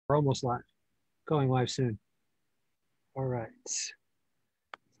We're almost live, going live soon. All right.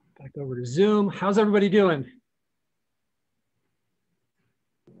 Back over to Zoom. How's everybody doing?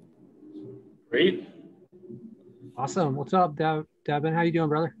 Great. Awesome. What's up, Devon? How you doing,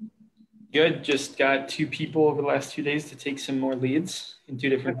 brother? Good. Just got 2 people over the last 2 days to take some more leads in 2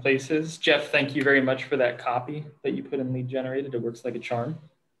 different places. Jeff, thank you very much for that copy that you put in Lead Generated. It works like a charm.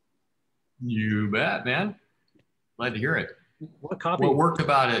 You bet, man. Glad to hear it. What copy? What worked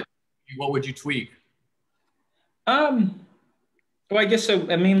about it? What would you tweak? Well, I guess so.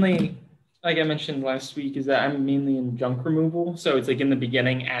 I mainly, like I mentioned last week, is that I'm mainly in junk removal. So it's like in the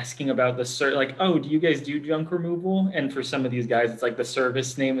beginning asking about the like, oh, do you guys do junk removal? And for some of these guys, it's like the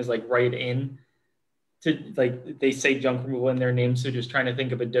service name is like right in to like they say junk removal in their name. So just trying to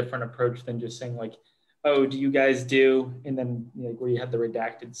think of a different approach than just saying like, oh, do you guys do? And then like where you have the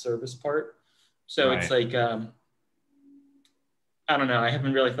redacted service part. So Right. It's like, I don't know. I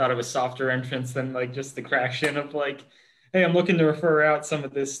haven't really thought of a softer entrance than like just the crash in of like, hey, I'm looking to refer out some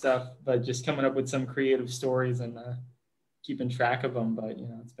of this stuff, but just coming up with some creative stories and keeping track of them. But,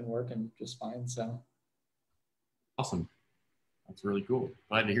 it's been working just fine. So. Awesome. That's really cool.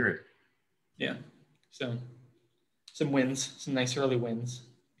 Glad to hear it. Yeah. So some wins, some nice early wins.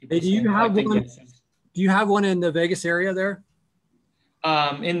 Hey, do you have one in the Vegas area there?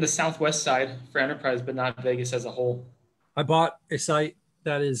 In the Southwest side for enterprise, but not Vegas as a whole. I bought a site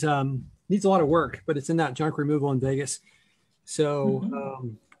that is needs a lot of work, but it's in that junk removal in Vegas.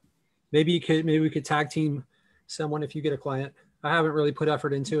 So maybe we could tag team someone if you get a client. I haven't really put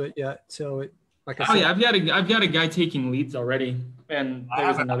effort into it yet. So like I said, yeah, I've got a guy taking leads already, and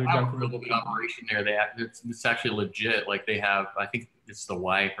there's another junk removal operation there. It's actually legit. Like they have, I think it's the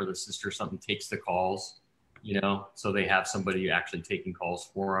wife or the sister or something takes the calls. So they have somebody actually taking calls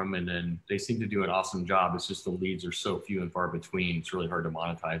for them, and then they seem to do an awesome job. It's just the leads are so few and far between. It's really hard to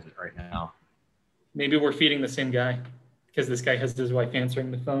monetize it right now. Maybe we're feeding the same guy because this guy has his wife answering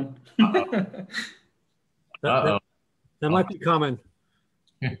the phone. That might be common.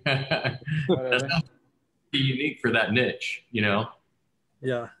 That's not unique for that niche,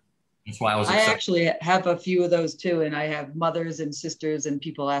 Yeah. That's why I actually have a few of those too, and I have mothers and sisters and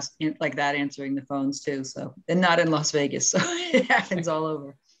people like that answering the phones too. So, and not in Las Vegas, so it happens all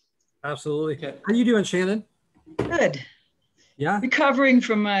over. Absolutely. Okay. How are you doing, Shannon? Good. Yeah. Recovering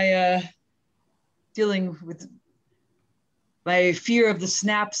from my dealing with my fear of the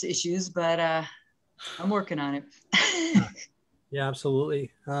snaps issues, but I'm working on it. Yeah,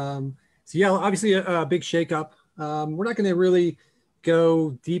 absolutely. So yeah, obviously a big shakeup. We're not going to really go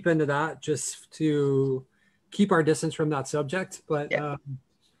deep into that just to keep our distance from that subject. But,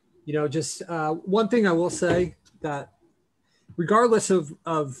 just one thing I will say that regardless of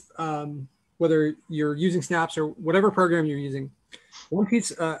whether you're using Snaps or whatever program you're using, one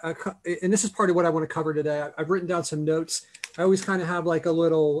piece, and this is part of what I want to cover today. I've written down some notes. I always kind of have like a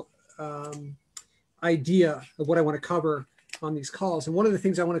little idea of what I want to cover on these calls. And one of the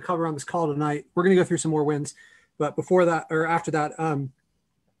things I want to cover on this call tonight, we're going to go through some more wins. But before that, or after that,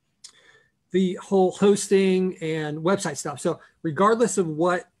 the whole hosting and website stuff. So regardless of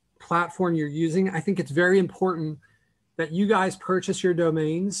what platform you're using, I think it's very important that you guys purchase your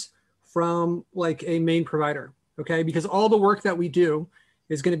domains from like a main provider, okay? Because all the work that we do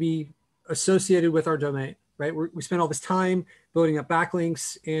is going to be associated with our domain, right? We spend all this time building up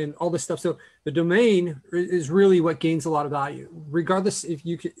backlinks and all this stuff. So the domain is really what gains a lot of value. Regardless if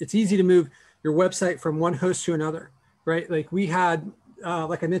it's easy to move your website from one host to another, right? Like we had,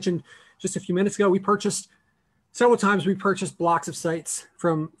 like I mentioned just a few minutes ago, we purchased blocks of sites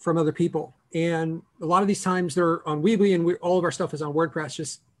from other people. And a lot of these times they're on Weebly and all of our stuff is on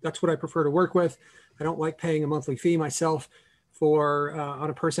WordPress. That's what I prefer to work with. I don't like paying a monthly fee myself for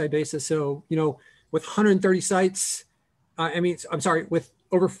on a per site basis. So, with 130 sites, with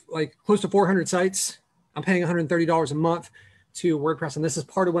over like close to 400 sites, I'm paying $130 a month to WordPress. And this is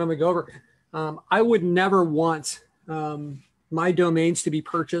part of what I'm gonna go over. I would never want my domains to be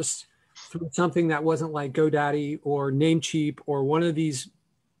purchased through something that wasn't like GoDaddy or Namecheap or one of these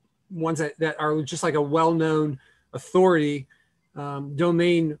ones that are just like a well-known authority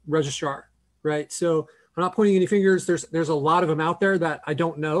domain registrar, right? So I'm not pointing any fingers. There's a lot of them out there that I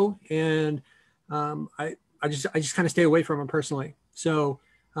don't know, and I just kind of stay away from them personally. So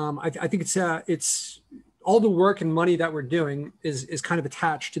I think it's all the work and money that we're doing is kind of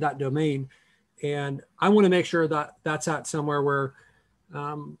attached to that domain. And I want to make sure that that's at somewhere where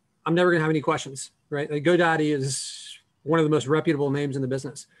I'm never going to have any questions, right? Like GoDaddy is one of the most reputable names in the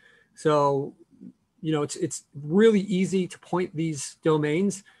business. So, it's really easy to point these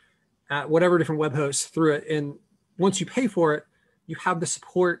domains at whatever different web hosts through it. And once you pay for it, you have the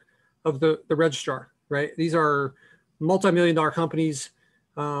support of the registrar, right? These are multi-million-dollar companies,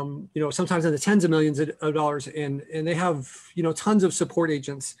 sometimes in the tens of millions of dollars, and they have, tons of support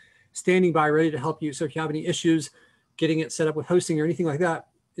agents standing by ready to help you. So if you have any issues getting it set up with hosting or anything like that,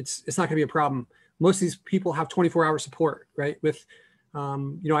 it's not going to be a problem. Most of these people have 24-hour support, right? With, I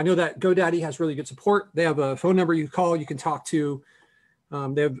know that GoDaddy has really good support. They have a phone number you call, you can talk to.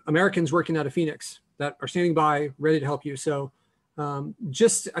 They have Americans working out of Phoenix that are standing by, ready to help you. So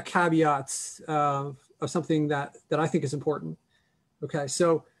just a caveat of something that I think is important. Okay,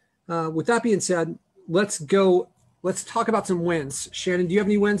 so with that being said, let's talk about some wins. Shannon, do you have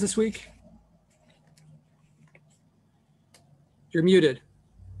any wins this week? You're muted.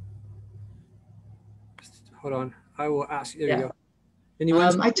 Hold on, I will ask you. There you go. Any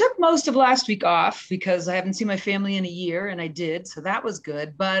wins? I took most of last week off because I haven't seen my family in a year, and I did, so that was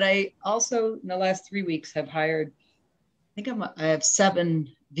good. But I also, in the last 3 weeks, have hired, I have 7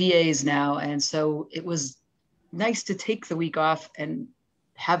 VAs now, and so it was nice to take the week off and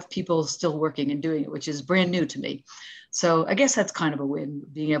have people still working and doing it, which is brand new to me. So I guess that's kind of a win,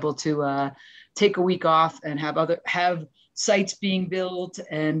 being able to take a week off and have sites being built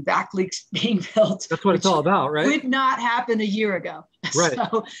and backlinks being built. That's what it's all about, right? Would not happen a year ago. Right.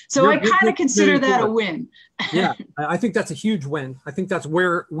 So I kind of consider that a win. Yeah, I think that's a huge win. I think that's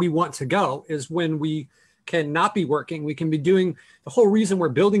where we want to go, is when we can not be working. We can be doing, the whole reason we're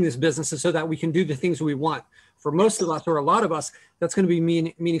building this business is so that we can do the things we want. For most of us, or a lot of us, that's going to be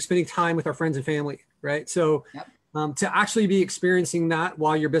meaning spending time with our friends and family, right? So to actually be experiencing that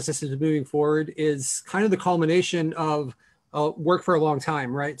while your business is moving forward is kind of the culmination of work for a long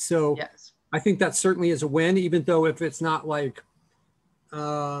time, right? So I think that certainly is a win, even though if it's not like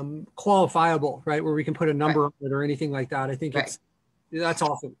qualifiable, right? Where we can put a number on it or anything like that. I think that's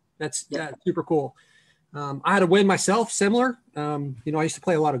awesome. That's super cool. I had a win myself, similar. I used to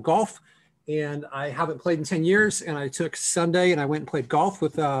play a lot of golf, and I haven't played in 10 years. And I took Sunday and I went and played golf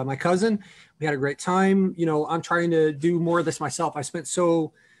with my cousin. We had a great time. I'm trying to do more of this myself. I spent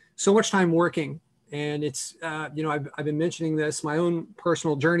so much time working, and it's, I've been mentioning this, my own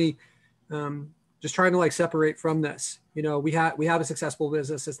personal journey, just trying to separate from this. We have a successful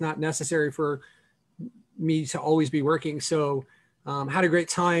business. It's not necessary for me to always be working. So had a great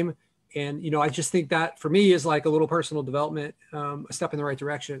time. And, I just think that for me is like a little personal development, a step in the right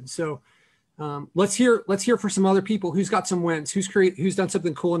direction. So let's hear for some other people. Who's got some wins? Who's done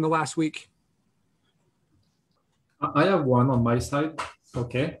something cool in the last week? I have one on my side.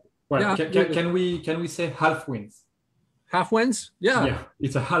 Okay. Well, can we say half wins? Half wins? Yeah,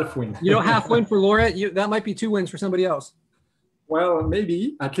 it's a half win. Half win for Laurent. That might be 2 wins for somebody else. Well,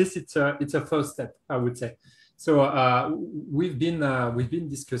 maybe at least it's a first step, I would say. So we've been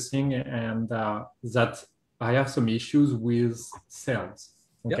discussing and that I have some issues with sales.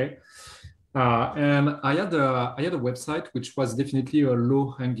 Okay. And I had a website which was definitely a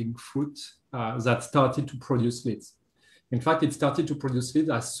low-hanging fruit that started to produce leads. In fact, it started to produce leads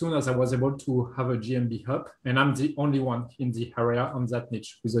as soon as I was able to have a GMB hub, and I'm the only one in the area on that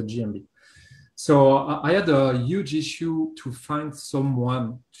niche with a GMB. So I had a huge issue to find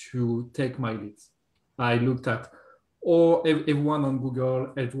someone to take my leads. I looked at everyone on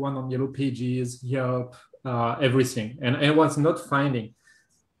Google, everyone on Yellow Pages, Yelp, everything, and I was not finding.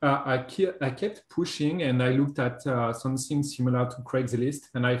 I kept pushing, and I looked at something similar to Craigslist,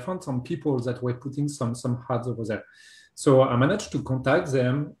 and I found some people that were putting some ads over there. So I managed to contact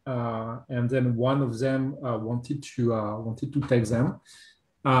them, and then one of them wanted to take them.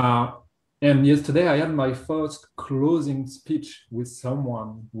 And yesterday I had my first closing speech with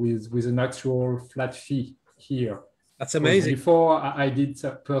someone with an actual flat fee here. That's amazing. Before I did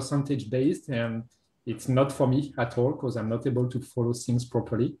percentage based, and it's not for me at all because I'm not able to follow things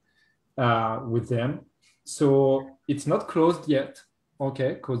properly with them. So it's not closed yet.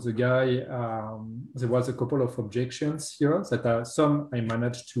 Okay, because the guy, there was a couple of objections here that some I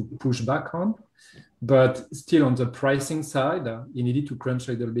managed to push back on, but still on the pricing side, he needed to crunch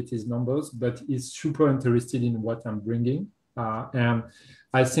a little bit his numbers, but he's super interested in what I'm bringing. And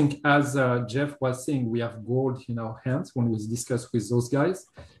I think as Jeff was saying, we have gold in our hands when we discuss with those guys.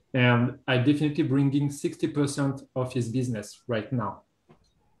 And I definitely bringing 60% of his business right now.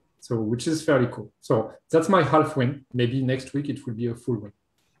 So, which is fairly cool. So that's my half win. Maybe next week it will be a full win.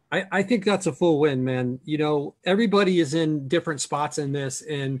 I think that's a full win, man. Everybody is in different spots in this.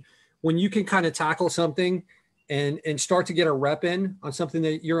 And when you can kind of tackle something and start to get a rep in on something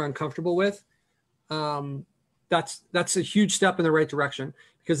that you're uncomfortable with, that's a huge step in the right direction,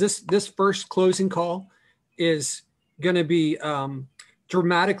 because this first closing call is going to be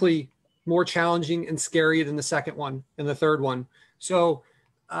dramatically more challenging and scary than the second one and the third one. So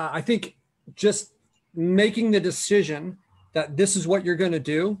I think just making the decision that this is what you're going to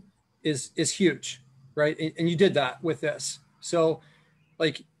do is huge, right? And you did that with this. So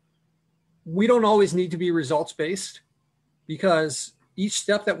like, we don't always need to be results based, because each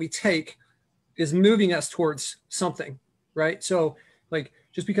step that we take is moving us towards something, right? So like,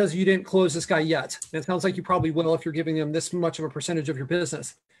 just because you didn't close this guy yet, and it sounds like you probably will if you're giving them this much of a percentage of your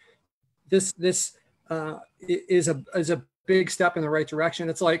business, this is a big step in the right direction.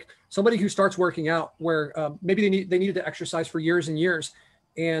 It's like somebody who starts working out where maybe they needed to exercise for years and years,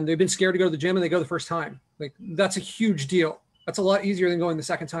 and they've been scared to go to the gym, and they go the first time. Like, that's a huge deal. That's a lot easier than going the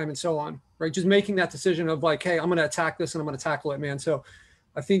second time, and so on, right? Just making that decision of like, hey, I'm going to attack this and I'm going to tackle it, man. So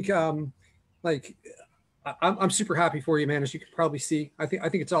I think like, I'm super happy for you, man, as you can probably see. I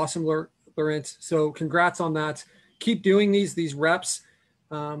think it's awesome, Laurent. So congrats on that. Keep doing these reps.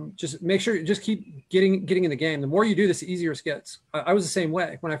 Just make sure, just keep getting in the game. The more you do this, the easier it gets. I was the same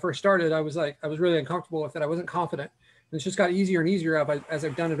way. When I first started, I was really uncomfortable with it. I wasn't confident. And it's just got easier and easier as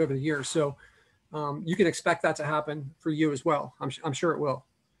I've done it over the years. So you can expect that to happen for you as well. I'm sure it will.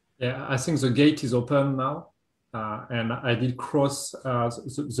 Yeah, I think the gate is open now. And I did cross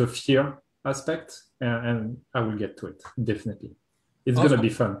the fear aspect, and I will get to it, definitely. It's awesome. Going to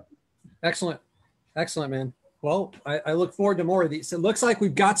be fun. Excellent, man. Well, I look forward to more of these. It looks like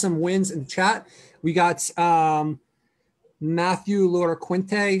we've got some wins in the chat. We got Matthew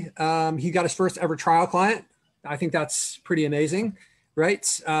Loraquinte. He got his first ever trial client. I think that's pretty amazing, right?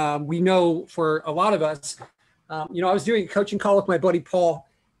 We know for a lot of us, I was doing a coaching call with my buddy Paul,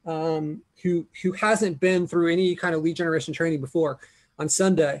 who hasn't been through any kind of lead generation training before, on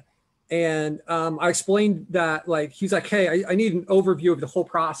Sunday. And I explained that, like, he's like, hey, I need an overview of the whole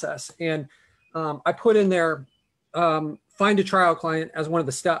process. And I put in there, find a trial client as one of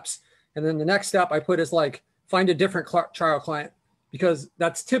the steps. And then the next step I put is like, find a different trial client, because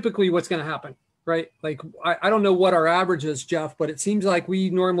that's typically what's going to happen, right? Like, I don't know what our average is, Jeff, but it seems like we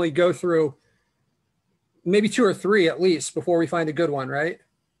normally go through maybe 2 or 3 at least before we find a good one, right?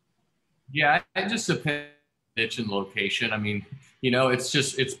 Yeah, it just depends on niche and location. I mean,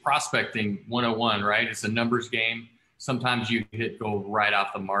 it's prospecting 101, right? It's a numbers game. Sometimes you go right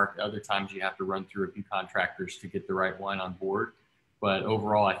off the mark. Other times you have to run through a few contractors to get the right one on board. But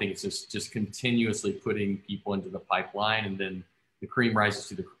overall, I think it's just continuously putting people into the pipeline, and then the cream rises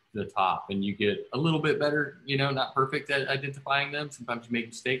to the top, and you get a little bit better, not perfect at identifying them. Sometimes you make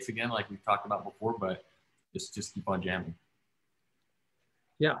mistakes, again, like we've talked about before, but just keep on jamming.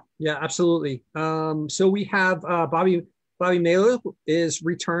 Yeah, absolutely. So we have Bobby Melo is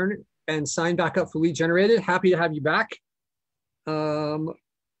returned and signed back up for Lead Generated. Happy to have you back. I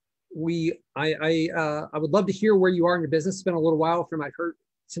would love to hear where you are in your business. It's been a little while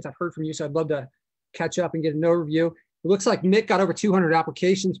since I've heard from you, so I'd love to catch up and get an overview. It looks like Nick got over 200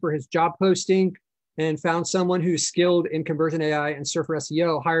 applications for his job posting and found someone who's skilled in conversion AI and Surfer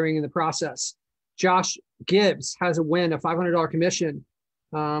SEO, hiring in the process. Josh Gibbs has a win, a $500 commission.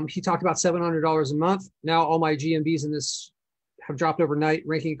 He talked about $700 a month. Now all my GMVs in this have dropped overnight.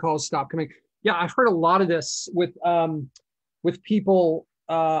 Ranking calls stopped coming. Yeah, I've heard a lot of this with people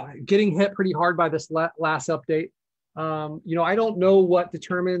getting hit pretty hard by this last update. I don't know what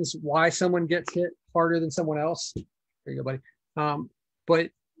determines why someone gets hit harder than someone else. There you go, buddy. But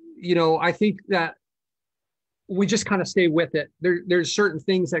I think that we just kind of stay with it. There's certain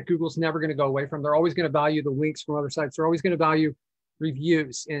things that Google's never going to go away from. They're always going to value the links from other sites. They're always going to value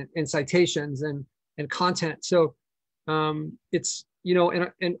reviews and citations and content. So it's,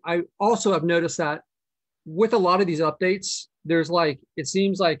 and I also have noticed that with a lot of these updates, there's it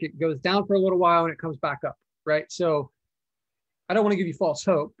seems like it goes down for a little while and it comes back up, right? So I don't want to give you false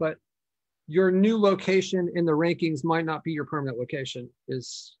hope, but your new location in the rankings might not be your permanent location.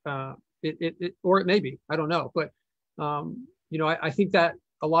 Or it may be, I don't know. But, I think that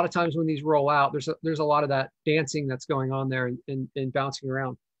a lot of times when these roll out, there's a lot of that dancing that's going on there and bouncing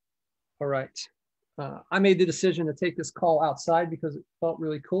around. All right. I made the decision to take this call outside because it felt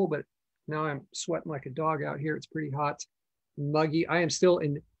really cool, but now I'm sweating like a dog out here. It's pretty hot and muggy. I am still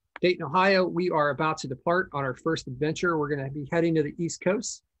in Dayton, Ohio. We are about to depart on our first adventure. We're going to be heading to the East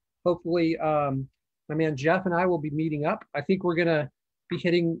Coast. Hopefully, my man Jeff and I will be meeting up. I think we're going to be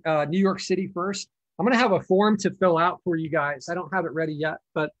hitting New York City first. I'm going to have a form to fill out for you guys. I don't have it ready yet,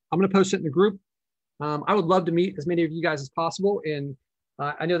 but I'm going to post it in the group. I would love to meet as many of you guys as possible. And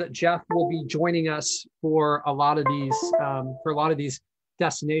I know that Jeff will be joining us for a lot of these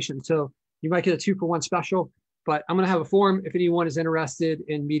destinations. So you might get a 2-for-1 special, but I'm going to have a form if anyone is interested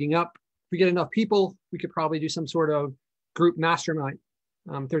in meeting up. If we get enough people, we could probably do some sort of group mastermind.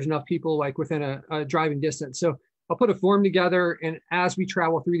 If there's enough people within a driving distance. So I'll put a form together, and as we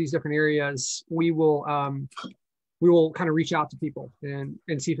travel through these different areas, we will kind of reach out to people and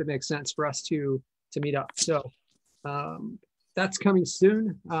see if it makes sense for us to meet up. So that's coming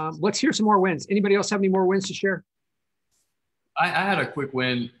soon. Let's hear some more wins. Anybody else have any more wins to share? I had a quick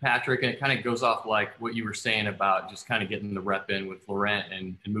win, Patrick, and it kind of goes off like what you were saying about just kind of getting the rep in with Laurent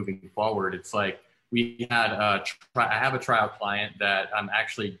and moving forward. It's like we had I have a trial client that I'm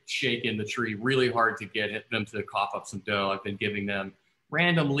actually shaking the tree really hard to get them to cough up some dough. I've been giving them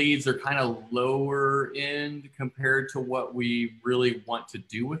random leads. They're kind of lower end compared to what we really want to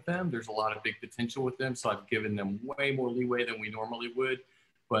do with them. There's a lot of big potential with them. So I've given them way more leeway than we normally would,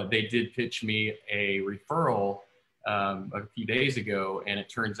 but they did pitch me a referral a few days ago. And it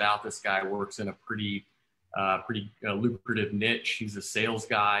turns out this guy works in a pretty lucrative niche. He's a sales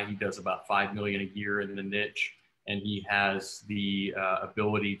guy. He does about 5 million a year in the niche, and he has the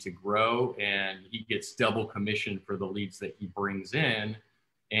ability to grow, and he gets double commission for the leads that he brings in.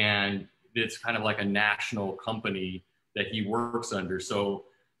 And it's kind of like a national company that he works under. So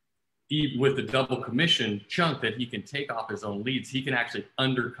with the double commission chunk that he can take off his own leads, he can actually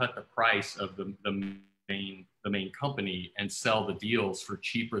undercut the price of the main company and sell the deals for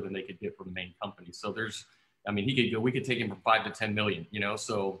cheaper than they could get from the main company. So we could take him from 5 to 10 million,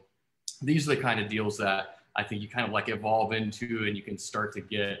 so these are the kind of deals that I think you kind of like evolve into, and you can start to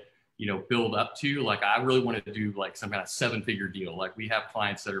get, build up to. Like, I really want to do like some kind of 7-figure deal. Like, we have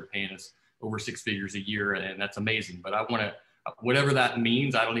clients that are paying us over 6 figures a year, and that's amazing. But I want to, whatever that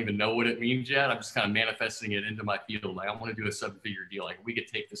means, I don't even know what it means yet. I'm just kind of manifesting it into my field. Like, I want to do a 7-figure deal. Like, we could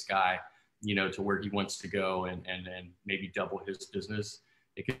take this guy, to where he wants to go and maybe double his business.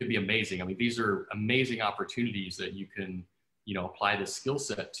 It could be amazing. I mean, these are amazing opportunities that you can, apply the skill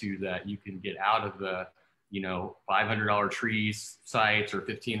set to, that you can get out of the, $500 tree sites or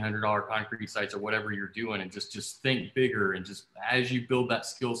 $1,500 concrete sites or whatever you're doing, and just think bigger. And just as you build that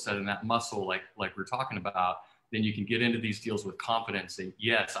skill set and that muscle, like we're talking about, then you can get into these deals with confidence. And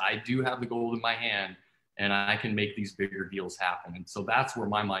yes, I do have the gold in my hand, and I can make these bigger deals happen. And so that's where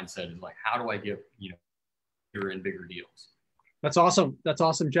my mindset is, like, how do I get, bigger and bigger deals? That's awesome. That's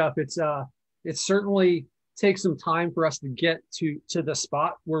awesome, Jeff. It certainly takes some time for us to get to the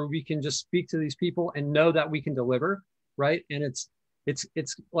spot where we can just speak to these people and know that we can deliver, right? And it's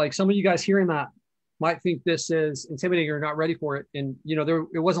like, some of you guys hearing that might think this is intimidating or not ready for it. And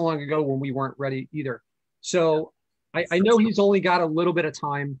it wasn't long ago when we weren't ready either. So I know he's only got a little bit of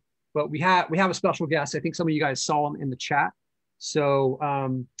time, but we have a special guest. I think some of you guys saw him in the chat. So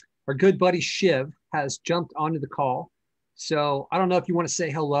our good buddy Shiv has jumped onto the call. So I don't know if you want to say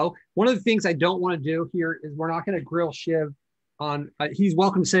hello. One of the things I don't want to do here is we're not going to grill Shiv on, he's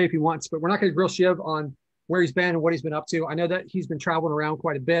welcome to say if he wants, but we're not going to grill Shiv on where he's been and what he's been up to. I know that he's been traveling around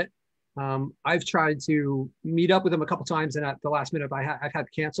quite a bit. I've tried to meet up with him a couple times, and at the last minute I've had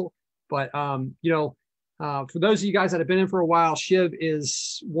to cancel. But, for those of you guys that have been in for a while, Shiv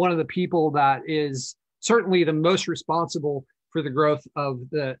is one of the people that is certainly the most responsible for the growth of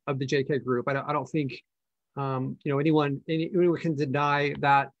the JK group. I don't think anyone can deny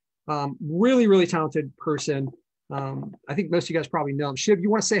that. Really, really talented person. I think most of you guys probably know him. Shiv, you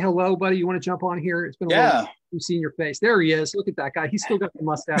want to say hello, buddy? You want to jump on here? It's been a while since we've seen your face. There he is. Look at that guy. He's still got the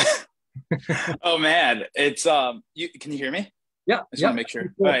mustache. Oh man, it's can you hear me? Yeah. I just want to make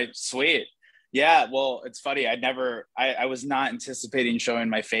sure. Cool. All right, sweet. Yeah, well, it's funny. I was not anticipating showing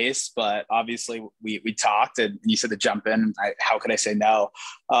my face, but obviously we talked and you said to jump in. How could I say no?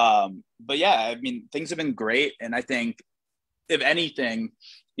 But yeah, I mean, things have been great. And I think if anything,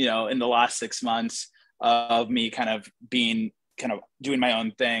 in the last 6 months of me kind of doing my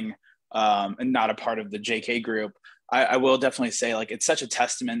own thing and not a part of the JK group, I will definitely say, like, it's such a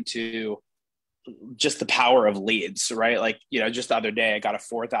testament to just the power of leads, right? Like, just the other day I got a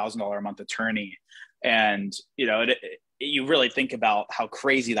 $4,000 a month attorney, and you really think about how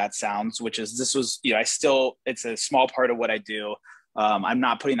crazy that sounds, which is, it's a small part of what I do. I'm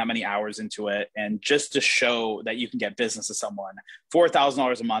not putting that many hours into it. And just to show that you can get business to someone,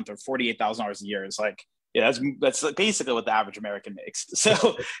 $4,000 a month or $48,000 a year is like, that's basically what the average American makes.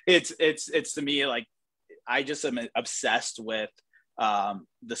 So it's to me, like, I just am obsessed with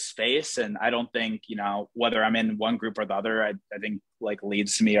the space. And I don't think, whether I'm in one group or the other, I think, like,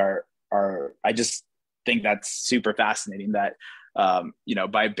 leads to me are I just think that's super fascinating that,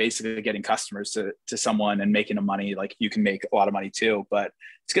 by basically getting customers to someone and making them money, like, you can make a lot of money too. But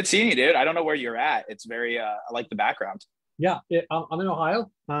it's good seeing you, dude. I don't know where you're at. It's very, I like the background. Yeah. I'm in Ohio,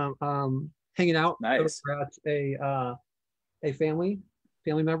 hanging out. Nice. At a family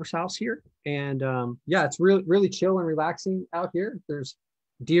member's house here. And yeah, it's really, really chill and relaxing out here. There's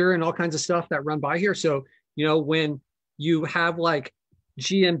deer and all kinds of stuff that run by here. So you know, when you have like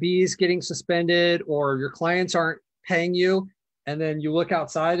GMBs getting suspended or your clients aren't paying you, and then you look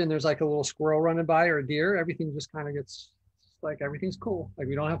outside and there's like a little squirrel running by or a deer, everything just kind of gets like, everything's cool. Like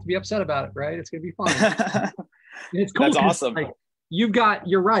we don't have to be upset about it, right? It's gonna be fine. It's cool. That's awesome. Like you're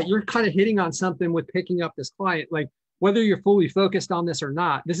right. You're kind of hitting on something with picking up this client. Like whether you're fully focused on this or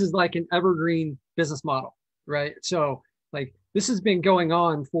not, this is like an evergreen business model, right? So like this has been going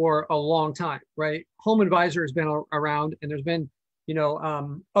on for a long time, right? Home Advisor has been around, and there's been, you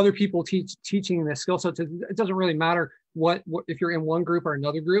know, other people teaching this skill. So it doesn't really matter what if you're in one group or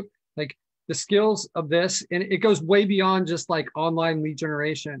another group. Like the skills of this, and it goes way beyond just like online lead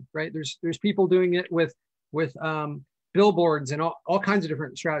generation, right? There's people doing it with billboards and all kinds of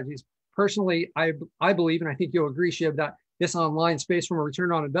different strategies. Personally, I believe, and I think you'll agree, Shiv, that this online space from a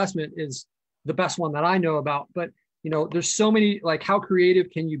return on investment is the best one that I know about. But you know, there's so many, like, how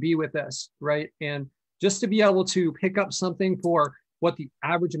creative can you be with this, right? And just to be able to pick up something for what the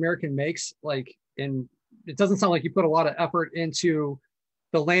average American makes, like, and it doesn't sound like you put a lot of effort into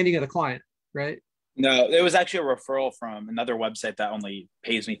the landing of the client, right? No, it was actually a referral from another website that only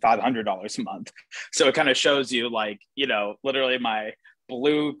pays me $500 a month. So it kind of shows you, like, you know, literally my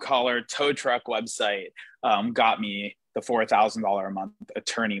blue collar tow truck website got me the $4,000 a month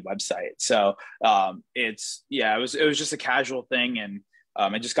attorney website. So it was just a casual thing. And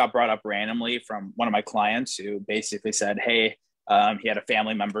it just got brought up randomly from one of my clients who basically said, hey, he had a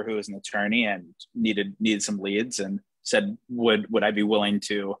family member who was an attorney and needed some leads, and said, would I be willing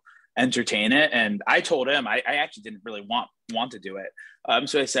to entertain it? And I told him I actually didn't really want to do it.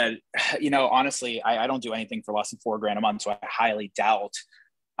 So I said, you know, honestly, I don't do anything for less than $4,000 a month. So I highly doubt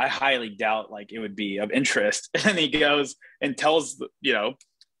like it would be of interest. And he goes and tells, you know,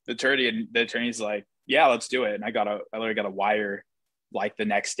 the attorney, and the attorney's like, yeah, let's do it. And I literally got a wire like the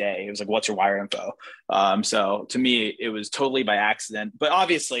next day. It was like, what's your wire info? So to me, it was totally by accident, but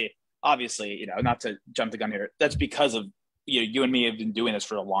obviously, you know, not to jump the gun here, that's because of, you and me have been doing this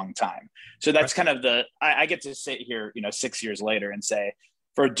for a long time. So that's kind of I get to sit here, you know, 6 years later and say,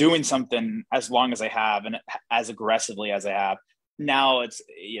 for doing something as long as I have and as aggressively as I have, now it's,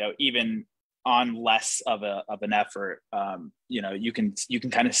 you know, even on less of an effort, you know, you can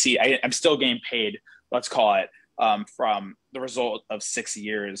kind of see I'm still getting paid, let's call it, from the result of 6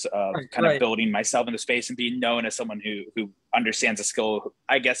 years of of building myself in the space and being known as someone who understands a skill.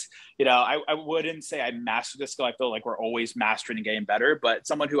 I guess, you know, I wouldn't say I mastered the skill. I feel like we're always mastering and getting better, but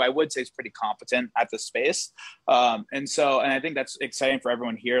someone who I would say is pretty competent at the space. And I think that's exciting for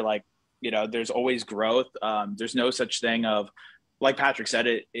everyone here. Like, you know, there's always growth. There's no such thing of, like Patrick said,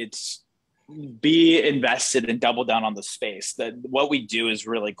 it's be invested and double down on the space. That what we do is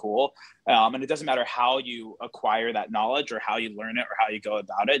really cool. And it doesn't matter how you acquire that knowledge or how you learn it or how you go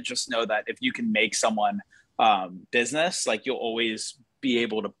about it. Just know that if you can make someone business, like, you'll always be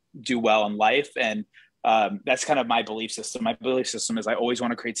able to do well in life. And that's kind of my belief system. My belief system is I always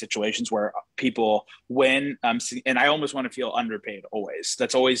want to create situations where people win. And I almost want to feel underpaid always.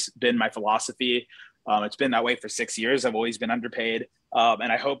 That's always been my philosophy. It's been that way for 6 years. I've always been underpaid.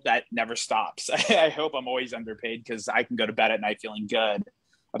 And I hope that never stops. I hope I'm always underpaid, because I can go to bed at night feeling good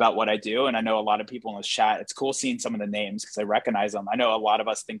about what I do. And I know a lot of people in this chat, it's cool seeing some of the names because I recognize them. I know a lot of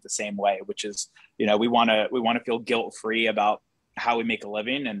us think the same way, which is, you know, we want to feel guilt-free about how we make a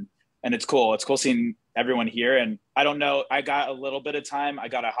living. And it's cool. It's cool seeing everyone here. And I don't know, I got a little bit of time. I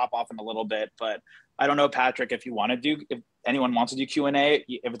got to hop off in a little bit, but I don't know, Patrick, if anyone wants to do Q&A,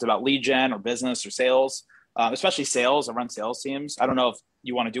 if it's about lead gen or business or sales, especially sales. I run sales teams. I don't know if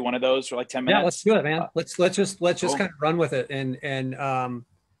you want to do one of those for like 10 minutes. Yeah, let's do it, man. Let's just cool. kind of run with it. And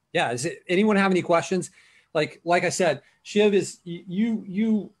yeah, anyone have any questions? Like I said, Shiv, is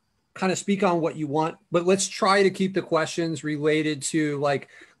you kind of speak on what you want, but let's try to keep the questions related to like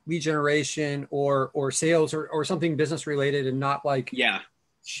lead generation or sales or something business related, and not like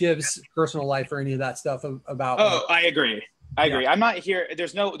Shiv's personal life or any of that stuff about. Oh, I agree. I'm not here.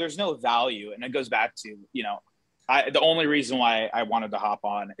 There's no value. And it goes back to, you know, the only reason why I wanted to hop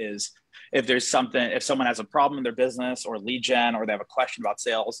on is if someone has a problem in their business or lead gen, or they have a question about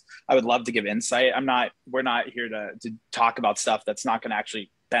sales, I would love to give insight. We're not here to talk about stuff that's not going to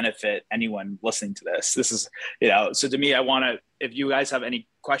actually benefit anyone listening to this. This is, you know, so to me, if you guys have any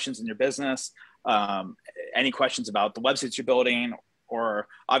questions in your business, any questions about the websites you're building, or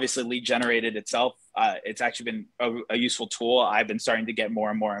obviously lead generated itself, it's actually been a useful tool. I've been starting to get more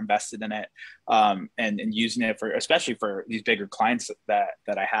and more invested in it, and using it especially for these bigger clients that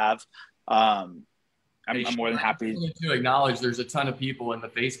I have. I'm more than happy to acknowledge there's a ton of people in the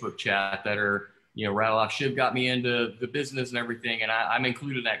Facebook chat that are rattle off, Shiv got me into the business and everything, and I'm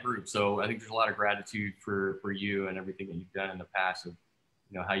included in that group. So I think there's a lot of gratitude for you and everything that you've done in the past of,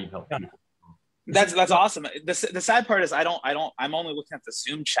 how you've helped people. That's awesome. The sad part is I'm only looking at the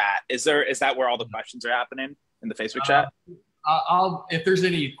Zoom chat. Is that where all the questions are happening, in the Facebook chat? If there's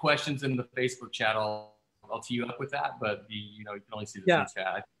any questions in the Facebook chat, I'll tee you up with that. But you can only see the Zoom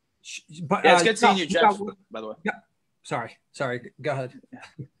chat. But, it's good seeing you, Jeff. By the way. Yeah. Sorry. Go ahead.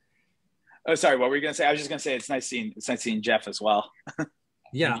 Oh, sorry. What were you gonna say? I was just gonna say it's nice seeing Jeff as well.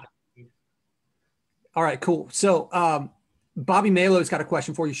 Yeah. All right. Cool. So, Bobby Malo's got a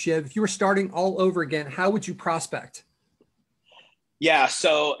question for you, Shiv. If you were starting all over again, how would you prospect? Yeah.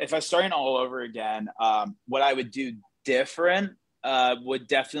 So if I was starting all over again, what I would do different would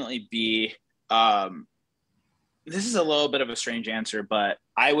definitely be. This is a little bit of a strange answer, but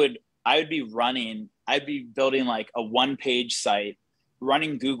I'd be building like a one-page site,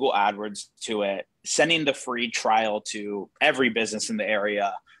 running Google AdWords to it, sending the free trial to every business in the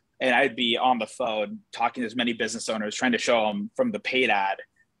area. And I'd be on the phone talking to as many business owners, trying to show them from the paid ad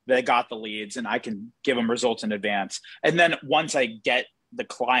that I got the leads and I can give them results in advance. And then once I get the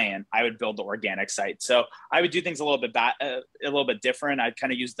client, I would build the organic site. So I would do things a little bit different. I'd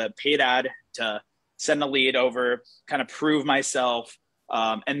kind of use the paid ad to send a lead over, kind of prove myself,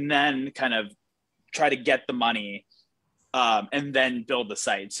 and then kind of try to get the money, and then build the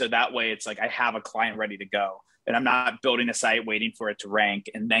site. So that way it's like I have a client ready to go. And I'm not building a site, waiting for it to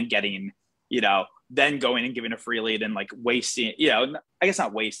rank, and then getting, then going and giving a free lead and like wasting, I guess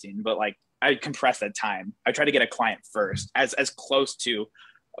not wasting, but like I compress that time. I try to get a client first as close to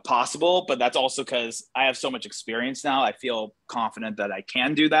possible, but that's also because I have so much experience now. I feel confident that I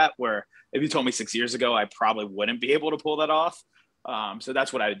can do that, where if you told me 6 years ago, I probably wouldn't be able to pull that off. So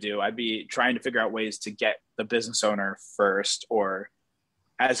that's what I would do. I'd be trying to figure out ways to get the business owner first, or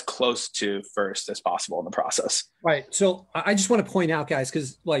as close to first as possible in the process. Right. So I just want to point out, guys,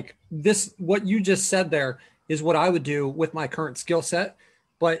 because like this, what you just said there is what I would do with my current skill set.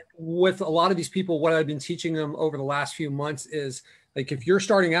 But with a lot of these people, what I've been teaching them over the last few months is like, if you're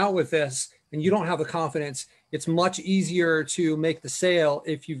starting out with this and you don't have the confidence, it's much easier to make the sale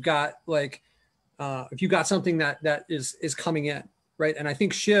if you've got like, if you've got something that is coming in, right? And I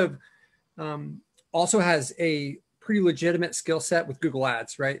think Shiv also has a pretty legitimate skill set with Google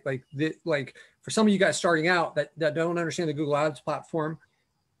Ads, right? Like for some of you guys starting out that don't understand the Google Ads platform,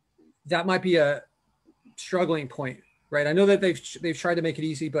 that might be a struggling point, right? I know that they've tried to make it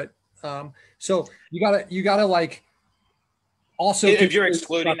easy, but so you gotta like also, if you're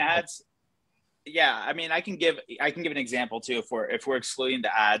excluding ads. Yeah, I mean, I can give an example too if we're excluding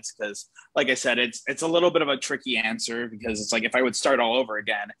the ads, because like I said, it's a little bit of a tricky answer, because it's like if I would start all over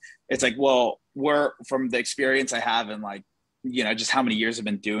again, it's like, well, we're from the experience I have and like, just how many years I've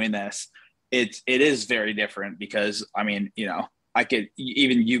been doing this, it is very different, because I mean, I could,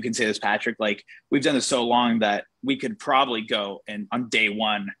 even you can say this, Patrick, like we've done this so long that we could probably go, and on day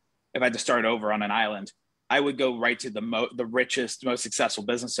one, if I had to start over on an island, I would go right to the richest, most successful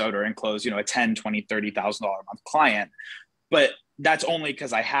business owner and close, a $10,000, $20,000, $30,000 a month client. But that's only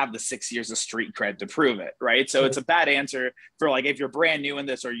because I have the 6 years of street cred to prove it, right? So it's a bad answer for like, if you're brand new in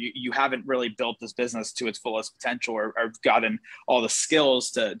this, or you haven't really built this business to its fullest potential, or gotten all the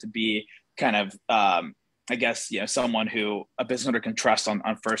skills to be kind of, I guess, someone who a business owner can trust on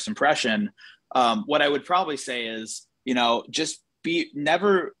first impression. What I would probably say is, just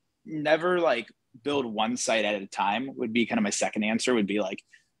never like build one site at a time would be kind of my second answer. Would be like,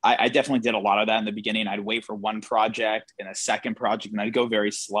 I definitely did a lot of that in the beginning. I'd wait for one project and a second project, and I'd go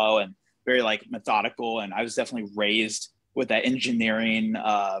very slow and very like methodical. And I was definitely raised with that engineering,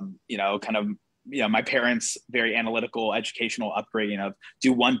 my parents' very analytical educational upbringing of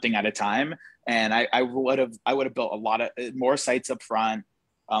do one thing at a time. And I would have built a lot of more sites up front.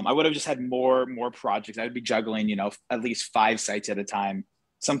 I would have just had more projects. I would be juggling, at least 5 sites at a time,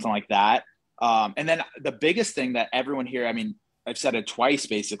 something like that. And then the biggest thing that everyone here, I mean, I've said it twice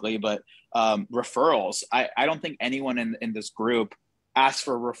basically, but referrals. I don't think anyone in this group asks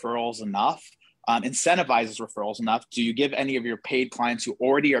for referrals enough, incentivizes referrals enough. Do you give any of your paid clients who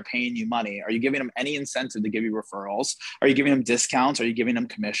already are paying you money? Are you giving them any incentive to give you referrals? Are you giving them discounts? Are you giving them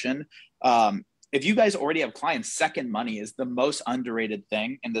commission? If you guys already have clients, second money is the most underrated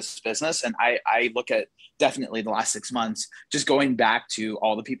thing in this business. And I look at definitely the last 6 months, just going back to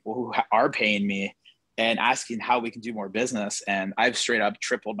all the people who are paying me and asking how we can do more business. And I've straight up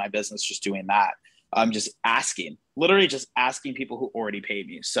tripled my business just doing that. I'm just literally just asking people who already paid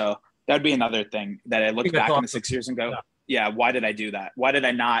me. So that'd be another thing that I look back in the 6 years and go, yeah, why did I do that? Why did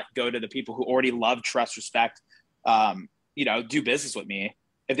I not go to the people who already love, trust, respect, do business with me?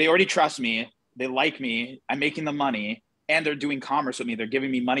 If they already trust me, they like me, I'm making them money, and they're doing commerce with me. They're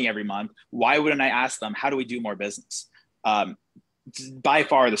giving me money every month. Why wouldn't I ask them, how do we do more business? By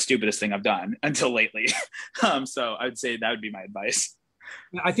far the stupidest thing I've done until lately. So I would say that would be my advice.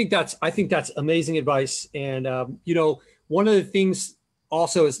 I think that's amazing advice. And, you know, one of the things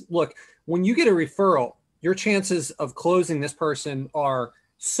also is, look, when you get a referral, your chances of closing this person are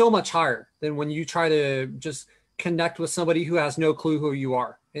so much higher than when you try to just connect with somebody who has no clue who you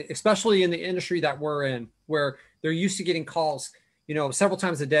are, especially in the industry that we're in, where they're used to getting calls, you know, several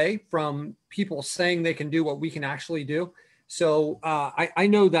times a day from people saying they can do what we can actually do. So I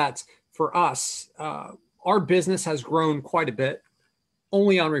know that for us, our business has grown quite a bit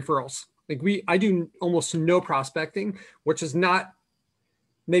only on referrals. Like I do almost no prospecting, which is not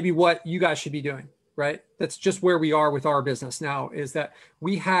maybe what you guys should be doing, right? That's just where we are with our business now, is that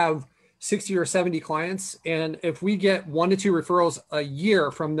we have 60 or 70 clients. And if we get 1 to 2 referrals a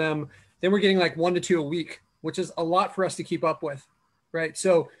year from them, then we're getting like 1 to 2 a week, which is a lot for us to keep up with, right?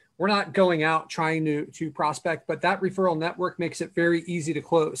 So we're not going out trying to prospect, but that referral network makes it very easy to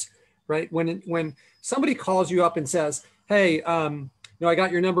close, right? When somebody calls you up and says, hey, you know, I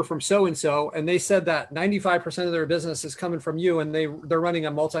got your number from so-and-so, and they said that 95% of their business is coming from you, and they're running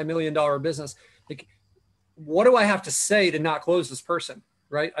a multi-million-dollar business. Like, what do I have to say to not close this person,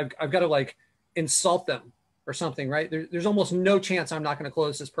 right? I've got to like insult them or something, right? There's almost no chance I'm not going to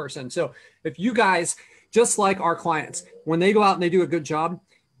close this person. So if you guys, just like our clients, when they go out and they do a good job,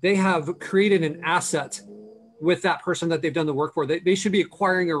 they have created an asset with that person that they've done the work for. They should be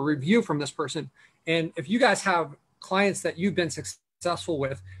acquiring a review from this person. And if you guys have clients that you've been successful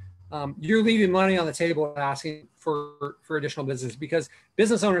with, you're leaving money on the table and asking for additional business, because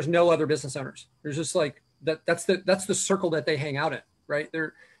business owners know other business owners. There's just like that's the circle that they hang out in, right?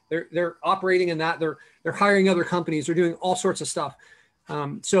 They're operating in that. They're hiring other companies. They're doing all sorts of stuff.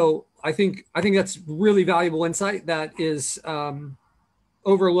 So I think that's really valuable insight that is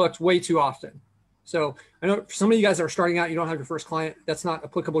overlooked way too often. So I know for some of you guys that are starting out, you don't have your first client. That's not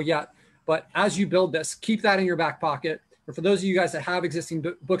applicable yet. But as you build this, keep that in your back pocket. And for those of you guys that have existing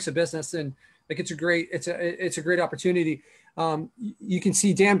books of business, and like it's a great opportunity. You can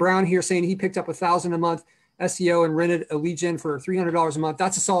see Dan Brown here saying he picked up $1,000 a month SEO and rented a lead gen for $300 a month.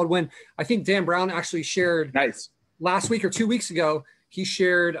 That's a solid win. I think Dan Brown actually shared last week or 2 weeks ago. He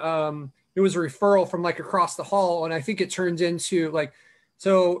shared it was a referral from like across the hall, and I think it turned into like,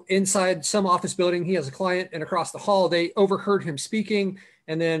 so inside some office building, he has a client, and across the hall they overheard him speaking,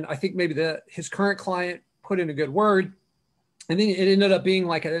 and then I think maybe his current client put in a good word. And then it ended up being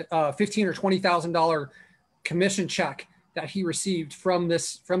like a $15,000 or $20,000 commission check that he received from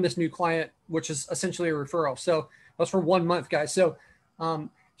this new client, which is essentially a referral. So that's for 1 month, guys. So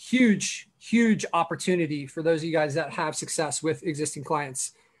huge opportunity for those of you guys that have success with existing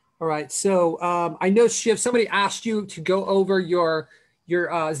clients. All right. So I know, Shiv, somebody asked you to go over your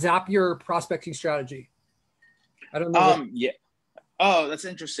Zapier prospecting strategy. I don't know. Yeah. Oh, that's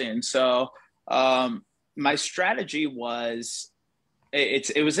interesting. So my strategy was,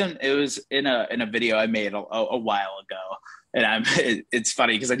 it was in a video I made a while ago, and it's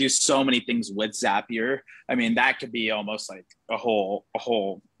funny because I do so many things with Zapier. I mean, that could be almost like a whole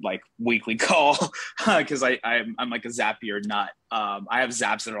like weekly call because I'm like a Zapier nut. I have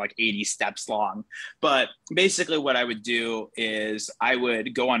Zaps that are like 80 steps long, but basically what I would do is I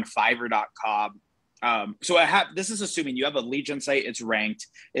would go on Fiverr.com. So this is assuming you have a lead gen site, it's ranked,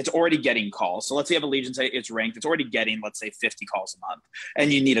 it's already getting calls. So let's say you have a lead gen site, it's ranked, it's already getting, let's say 50 calls a month,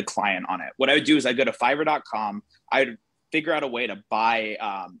 and you need a client on it. What I would do is I go to Fiverr.com, I'd figure out a way to buy,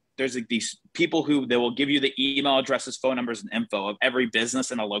 there's like these people who they will give you the email addresses, phone numbers, and info of every business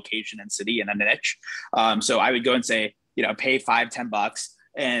in a location and city and a niche. So I would go and say, pay $5-10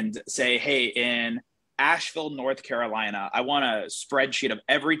 and say, hey, in Asheville, North Carolina, I want a spreadsheet of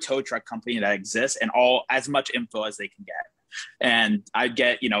every tow truck company that exists and as much info as they can get. And I'd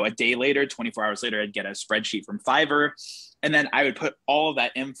get, a day later, 24 hours later, I'd get a spreadsheet from Fiverr. And then I would put all of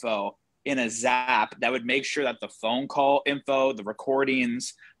that info in a Zap that would make sure that the phone call info, the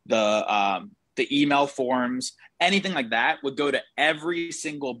recordings, the email forms, anything like that would go to every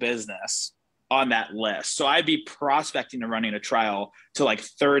single business on that list. So I'd be prospecting and running a trial to like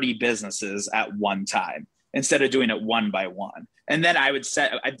 30 businesses at one time instead of doing it one by one. And then I would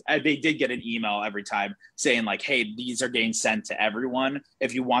they did get an email every time saying like, hey, these are getting sent to everyone.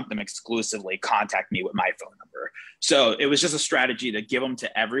 If you want them exclusively, contact me with my phone number. So it was just a strategy to give them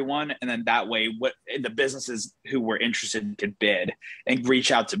to everyone. And then that way the businesses who were interested could bid and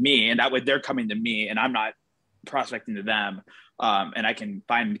reach out to me. And that way they're coming to me, and I'm not prospecting to them. And I can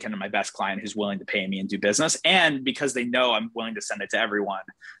find kind of my best client who's willing to pay me and do business. And because they know I'm willing to send it to everyone,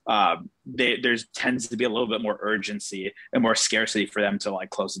 there's tends to be a little bit more urgency and more scarcity for them to like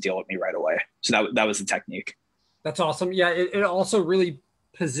close the deal with me right away. So that was the technique. That's awesome. Yeah. It also really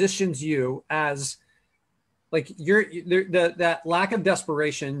positions you as like that lack of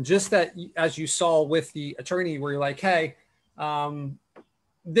desperation, just that as you saw with the attorney where you're like, hey,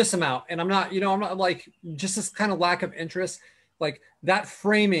 this amount, and I'm not like, just this kind of lack of interest, like that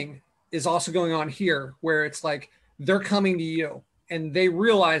framing is also going on here where it's like, they're coming to you and they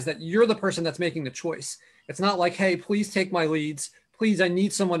realize that you're the person that's making the choice. It's not like, hey, please take my leads. Please, I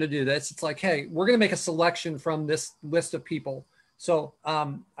need someone to do this. It's like, hey, we're going to make a selection from this list of people. So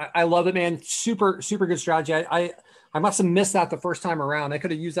I love it, man. Super, super good strategy. I must have missed that the first time around. I could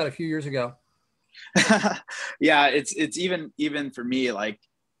have used that a few years ago. Yeah, it's even for me, like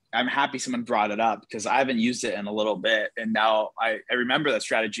I'm happy someone brought it up because I haven't used it in a little bit. And now I remember that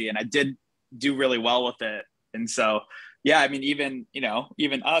strategy and I did do really well with it. And so, yeah, I mean, even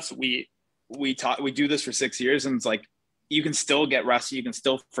us, we do this for 6 years and it's like, you can still get rusty. You can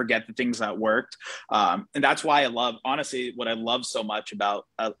still forget the things that worked. And that's why honestly, what I love so much about,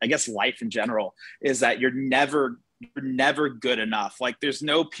 I guess, life in general is that you're never good enough. Like there's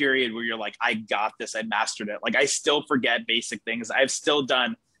no period where you're like, I got this, I mastered it. Like I still forget basic things. I've still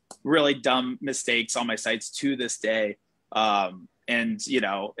done really dumb mistakes on my sites to this day. And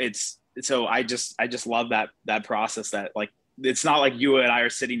so I just love that process that like, it's not like you and I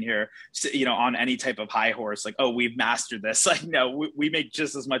are sitting here, on any type of high horse, like, oh, we've mastered this. Like, no, we make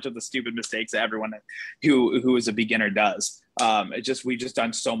just as much of the stupid mistakes that everyone who is a beginner does. We've just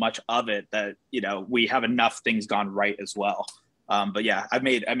done so much of it that, we have enough things gone right as well. But yeah, I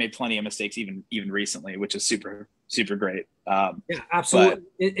made plenty of mistakes even recently, which is super, super great. Yeah, absolutely.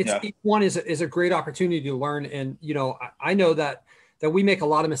 Each one is a great opportunity to learn. And, I know that we make a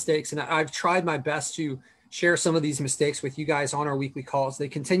lot of mistakes and I've tried my best to share some of these mistakes with you guys on our weekly calls. They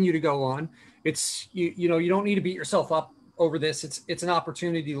continue to go on. It's, you don't need to beat yourself up over this. It's an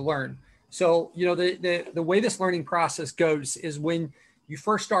opportunity to learn. So, the way this learning process goes is when you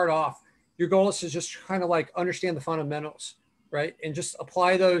first start off, your goal is to just kind of like understand the fundamentals, right? And just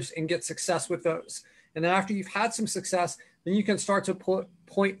apply those and get success with those. And then after you've had some success, then you can start to put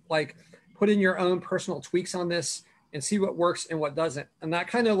in your own personal tweaks on this and see what works and what doesn't. And that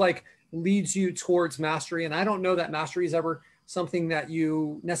kind of like leads you towards mastery. And I don't know that mastery is ever something that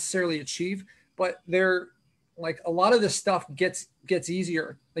you necessarily achieve, but like a lot of this stuff gets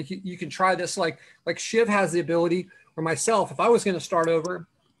easier. Like you can try this, like Shiv has the ability, or myself, if I was going to start over,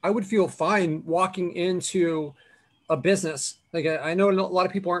 I would feel fine walking into a business. Like I know a lot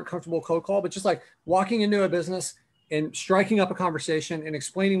of people aren't comfortable cold call, but just like walking into a business and striking up a conversation and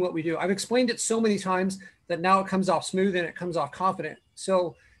explaining what we do. I've explained it so many times that now it comes off smooth and it comes off confident.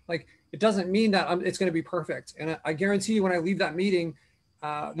 So like, it doesn't mean that it's going to be perfect. And I guarantee you when I leave that meeting,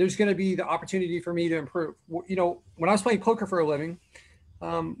 there's going to be the opportunity for me to improve. When I was playing poker for a living,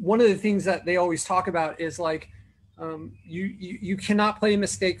 one of the things that they always talk about is like, you cannot play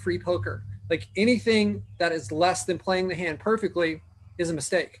mistake-free poker. Like anything that is less than playing the hand perfectly is a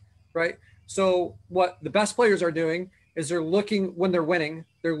mistake, right? So what the best players are doing is they're looking when they're winning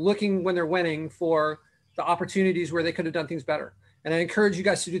for the opportunities where they could have done things better. And I encourage you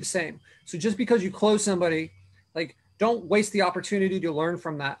guys to do the same. So just because you close somebody, like don't waste the opportunity to learn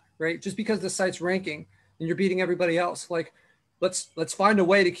from that, right? Just because the site's ranking and you're beating everybody else, like let's find a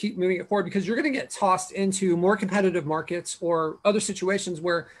way to keep moving it forward, because you're going to get tossed into more competitive markets or other situations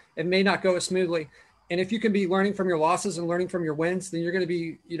where it may not go as smoothly. And if you can be learning from your losses and learning from your wins, then you're going to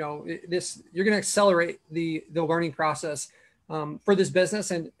be, you're going to accelerate the learning process for this business.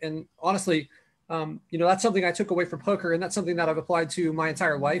 And honestly, that's something I took away from poker, and that's something that I've applied to my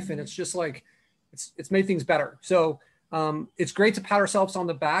entire life. And it's just like, it's made things better. So it's great to pat ourselves on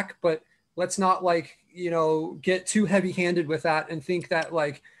the back, but let's not get too heavy handed with that and think that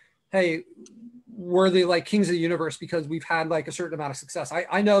like, hey, we're the like kings of the universe because we've had like a certain amount of success.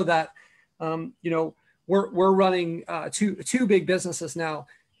 I know that, we're running two big businesses now.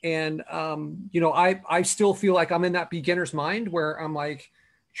 And, I still feel like I'm in that beginner's mind where I'm like,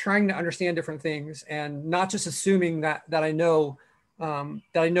 trying to understand different things and not just assuming that I know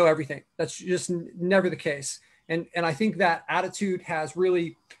everything. That's just never the case. And I think that attitude has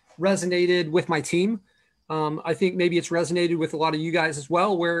really resonated with my team. I think maybe it's resonated with a lot of you guys as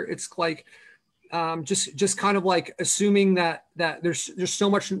well, where it's like, just kind of like assuming that there's so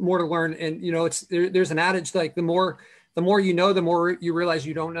much more to learn. And, there's an adage, like the more you know, the more you realize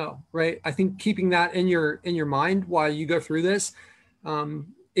you don't know. Right. I think keeping that in your mind while you go through this,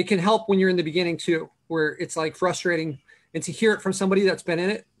 it can help when you're in the beginning too, where it's like frustrating, and to hear it from somebody that's been in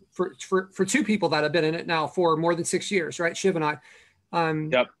it for two people that have been in it now for more than 6 years, right? Shiv and I,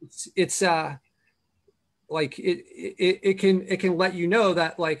 Yep. it's like it can let you know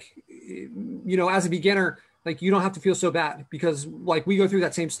that, like, you know, as a beginner, like, you don't have to feel so bad, because like we go through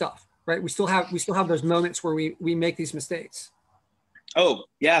that same stuff, right? We still have those moments where we make these mistakes. Oh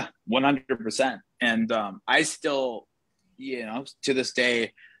yeah, 100%. And I still, you know, to this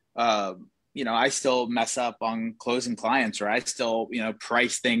day, you know, I still mess up on closing clients, or I still, you know,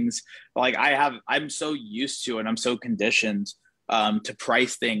 price things. Like I'm so used to, and I'm so conditioned to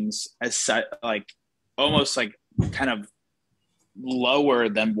price things as such, like almost like kind of lower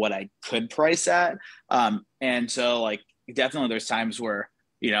than what I could price at. And so like, definitely there's times where,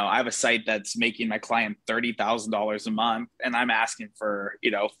 you know, I have a site that's making my client $30,000 a month, and I'm asking for, you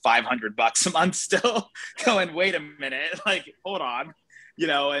know, $500 a month still. Going, wait a minute, like, hold on, you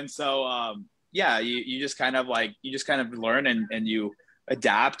know. And so yeah, you just kind of learn, and you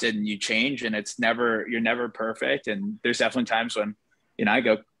adapt and you change, and you're never perfect. And there's definitely times when, you know, I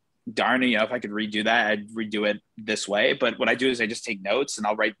go, darn, you know, if I could redo that, I'd redo it this way. But what I do is I just take notes, and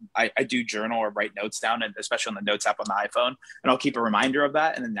I'll write, I do journal or write notes down, and especially on the notes app on the iPhone, and I'll keep a reminder of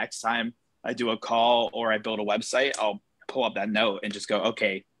that. And the next time I do a call or I build a website, I'll pull up that note and just go,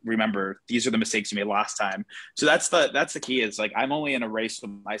 okay, remember, these are the mistakes you made last time. So that's the key, is like, I'm only in a race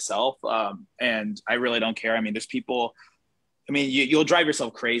with myself. And I really don't care. I mean, there's people, I mean, you'll drive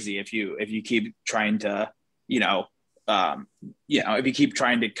yourself crazy if you keep trying to, you know, if you keep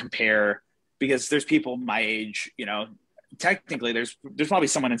trying to compare, because there's people my age, you know, technically there's probably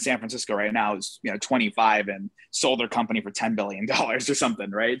someone in San Francisco right now who's, you know, 25 and sold their company for $10 billion or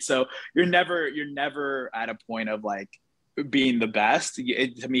something. Right. So you're never at a point of like being the best.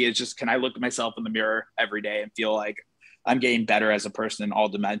 To me, it's just, can I look at myself in the mirror every day and feel like I'm getting better as a person in all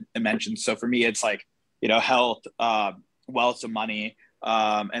dimensions? So for me, it's like, you know, health, wealth, and money,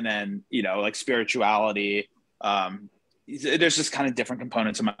 and then, you know, like spirituality, there's just kind of different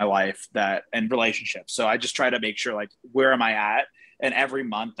components in my life and relationships. So I just try to make sure, like, where am I at? And every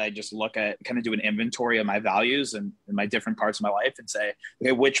month I just look at, kind of do an inventory of my values and my different parts of my life, and say,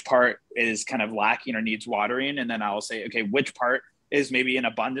 okay, which part is kind of lacking or needs watering? And then I'll say, okay, which part is maybe in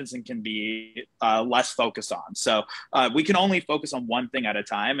abundance and can be less focused on. So we can only focus on one thing at a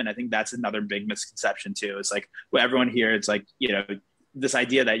time. And I think that's another big misconception too. It's like, well, everyone here, it's like, you know, this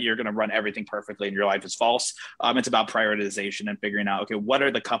idea that you're going to run everything perfectly in your life is false. It's about prioritization and figuring out, okay, what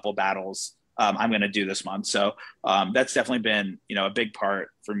are the couple battles I'm going to do this month? So that's definitely been, you know, a big part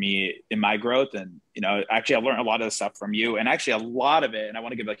for me in my growth. And, you know, actually I learned a lot of the stuff from you, and actually a lot of it. And I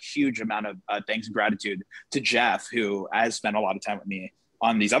want to give a huge amount of thanks and gratitude to Jeff, who has spent a lot of time with me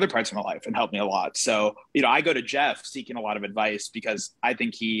on these other parts of my life and helped me a lot. So, you know, I go to Jeff seeking a lot of advice, because I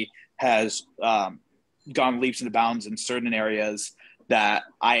think he has gone leaps and bounds in certain areas that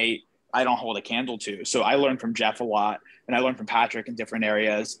I don't hold a candle to. So I learned from Jeff a lot, and I learned from Patric in different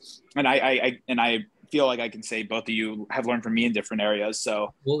areas. And I feel like I can say both of you have learned from me in different areas.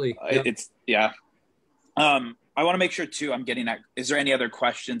 So it's, yeah. I want to make sure too, I'm getting at, is there any other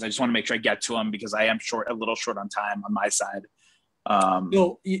questions? I just want to make sure I get to them, because I am a little short on time on my side.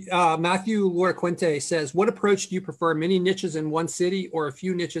 Matthew Lorquente says, what approach do you prefer, many niches in one city or a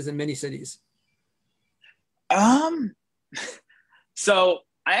few niches in many cities? So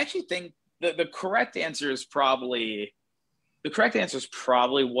I actually think the correct answer is probably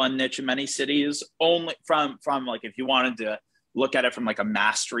one niche in many cities, only from like, if you wanted to look at it from like a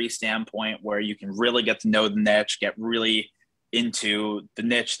mastery standpoint, where you can really get to know the niche, get really into the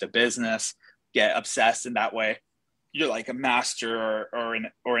niche, the business, get obsessed in that way. You're like a master or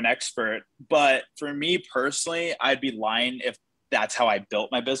an expert. But for me personally, I'd be lying if that's how I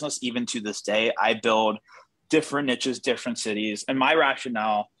built my business. Even to this day, I build different niches, different cities. And my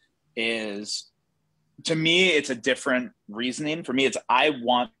rationale is, to me, it's a different reasoning. For me, it's,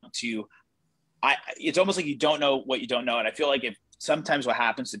 it's almost like you don't know what you don't know. And I feel like if sometimes what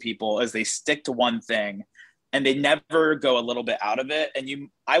happens to people is they stick to one thing and they never go a little bit out of it. And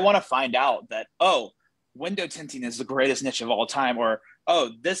I want to find out that, oh, window tinting is the greatest niche of all time. Or,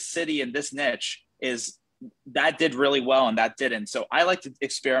 oh, this city and this niche that did really well and that didn't. So I like to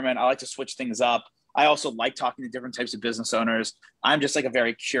experiment. I like to switch things up. I also like talking to different types of business owners. I'm just like a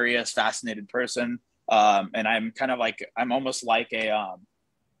very curious, fascinated person. And I'm kind of like, I'm almost like I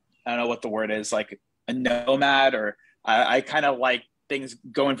don't know what the word is, like a nomad, or I kind of like things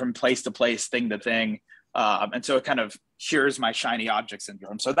going from place to place, thing to thing. And so it kind of cures my shiny object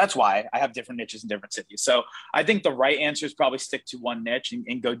syndrome. So that's why I have different niches in different cities. So I think the right answer is probably stick to one niche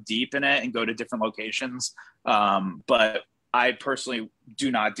and go deep in it and go to different locations. But I personally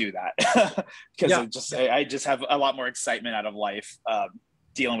do not do that because I just have a lot more excitement out of life,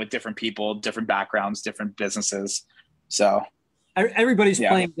 dealing with different people, different backgrounds, different businesses. So everybody's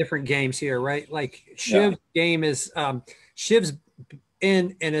playing different games here, right? Like Shiv's game is Shiv's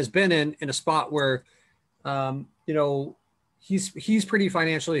in and has been in a spot where you know, he's pretty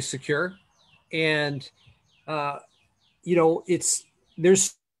financially secure, and you know,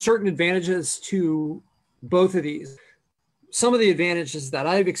 there's certain advantages to both of these. Some of the advantages that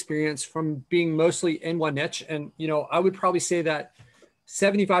I've experienced from being mostly in one niche, and you know, I would probably say that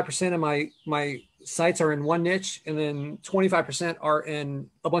 75% of my sites are in one niche, and then 25% are in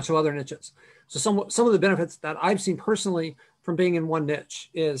a bunch of other niches. So some of the benefits that I've seen personally from being in one niche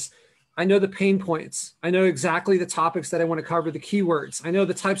is I know the pain points. I know exactly the topics that I want to cover, the keywords. I know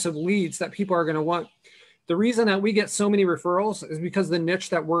the types of leads that people are going to want. The reason that we get so many referrals is because the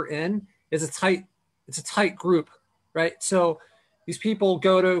niche that we're in is it's a tight group, right? So these people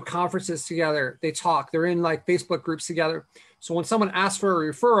go to conferences together, they talk, they're in like Facebook groups together. So when someone asks for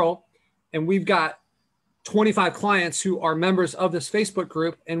a referral and we've got 25 clients who are members of this Facebook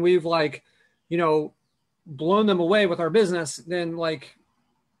group and we've like, you know, blown them away with our business, then like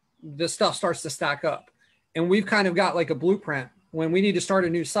the stuff starts to stack up. And we've kind of got like a blueprint. When we need to start a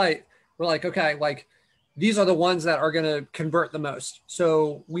new site, we're like, okay, like these are the ones that are going to convert the most.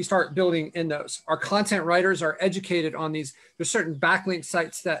 So we start building in those. Our content writers are educated on these. There's certain backlink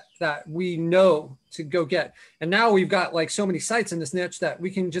sites that we know to go get. And now we've got like so many sites in this niche that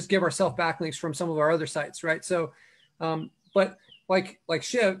we can just give ourselves backlinks from some of our other sites, right? So, but like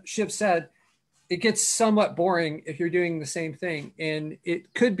Shiv said, it gets somewhat boring if you're doing the same thing. And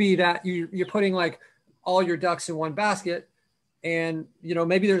it could be that you're putting like all your ducks in one basket, and you know,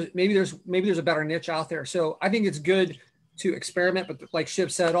 maybe there's a better niche out there. So I think it's good to experiment, but like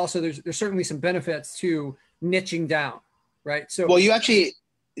Shiv said, also there's certainly some benefits to niching down, right? So well, you actually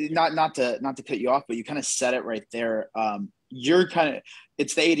not to cut you off, but you kind of said it right there. You're kind of,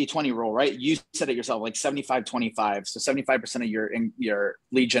 it's the 80-20 rule, right? You said it yourself, like 75-25. So 75% of your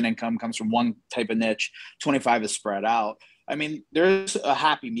lead gen income comes from one type of niche, 25 is spread out. I mean, there's a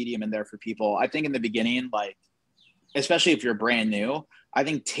happy medium in there for people. I think in the beginning, like, especially if you're brand new, I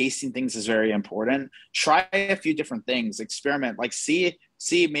think tasting things is very important. Try a few different things, experiment, like see,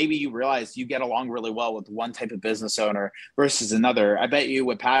 maybe you realize you get along really well with one type of business owner versus another. I bet you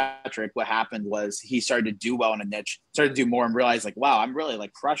with Patric, what happened was he started to do well in a niche, started to do more and realized like, wow, I'm really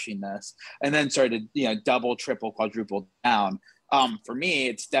like crushing this. And then started to, you know, double, triple, quadruple down. For me,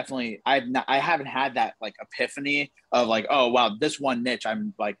 it's definitely, I haven't had that like epiphany of like, oh, wow, this one niche,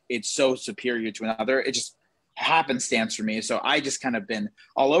 I'm like, it's so superior to another. It just happenstance for me. So I just kind of been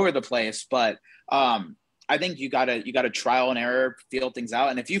all over the place, but I think you gotta trial and error, feel things out.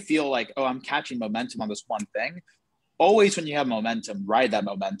 And if you feel like, oh, I'm catching momentum on this one thing, always when you have momentum, ride that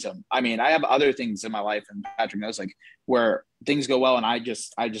momentum. I mean, I have other things in my life, and Patrick knows, like where things go well and I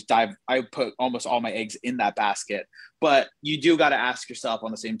just dive, I put almost all my eggs in that basket. But you do got to ask yourself on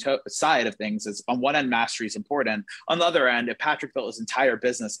the same side of things, is on one end, mastery is important. On the other end, if Patrick built his entire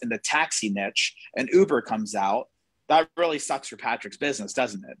business in the taxi niche and Uber comes out, that really sucks for Patrick's business,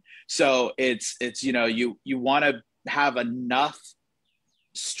 doesn't it? So it's, you know, you want to have enough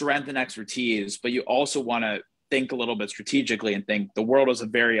strength and expertise, but you also want to think a little bit strategically and think the world is a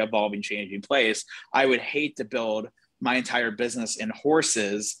very evolving, changing place. I would hate to build my entire business in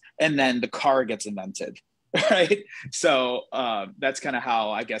horses and then the car gets invented, right? So that's kind of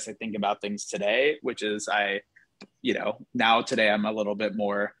how I guess I think about things today, which is now today I'm a little bit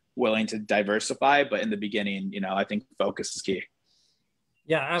more willing to diversify, but in the beginning, you know, I think focus is key.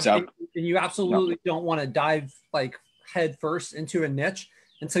 Yeah. So, and you absolutely don't want to dive like head first into a niche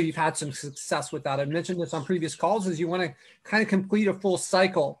until you've had some success with that. I've mentioned this on previous calls, is you want to kind of complete a full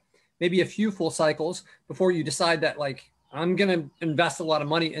cycle, maybe a few full cycles before you decide that like, I'm going to invest a lot of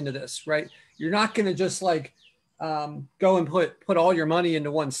money into this, right? You're not going to just like go and put all your money into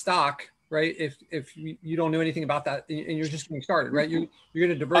one stock, right? If you don't know anything about that and you're just getting started, right? You're going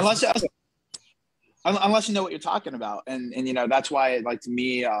to diversify. Unless you know what you're talking about. And you know, that's why, like, to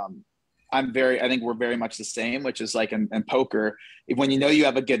me, I think we're very much the same, which is like in poker, when you know you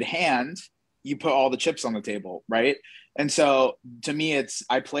have a good hand, you put all the chips on the table, right? And so to me, it's,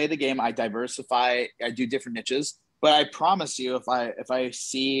 I play the game, I diversify, I do different niches, but I promise you, if I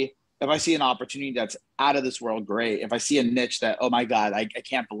see an opportunity that's out of this world, great. If I see a niche that, oh my God, I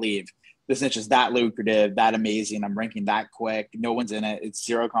can't believe this niche is that lucrative, that amazing, I'm ranking that quick, no one's in it, it's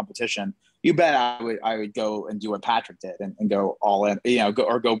zero competition, you bet I would go and do what Patrick did and go all in, you know,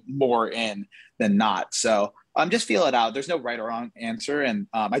 go more in than not. So just feel it out. There's no right or wrong answer. And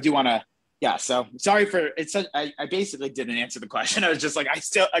I do want to Yeah, so sorry for it's. I basically didn't answer the question. I was just like,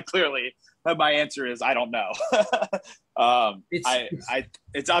 I clearly, my answer is I don't know.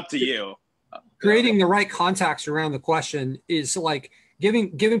 It's up to you. Creating the right context around the question is like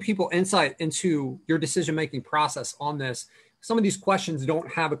giving people insight into your decision making process on this. Some of these questions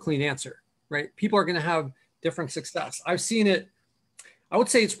don't have a clean answer, right? People are going to have different success. I've seen it. I would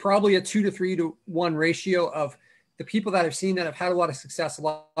say it's probably a 2 to 3 to 1 ratio of the people that I've seen that have had a lot of success. A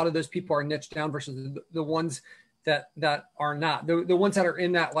lot of those people are niched down versus the ones that are not. The ones that are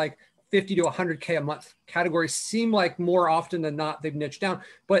in that like 50 to 100K a month category seem like more often than not they've niched down.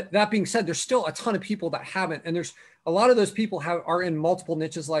 But that being said, there's still a ton of people that haven't, and there's a lot of those people are in multiple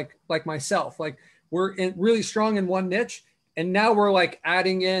niches like myself. Like we're really strong in one niche, and now we're like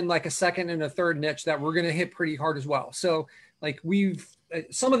adding in like a second and a third niche that we're going to hit pretty hard as well. So like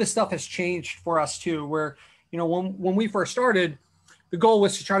some of this stuff has changed for us too, where, you know, when we first started, the goal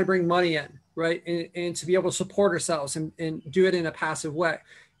was to try to bring money in, right? And to be able to support ourselves and do it in a passive way.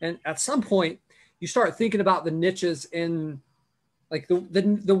 And at some point you start thinking about the niches in like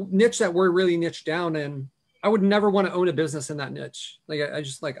the niche that we're really niched down in. I would never want to own a business in that niche. Like I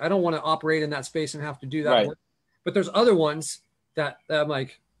just like, I don't want to operate in that space and have to do that. Right. Work. But there's other ones that I'm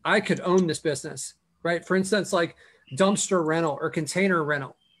like, I could own this business, right? For instance, like dumpster rental or container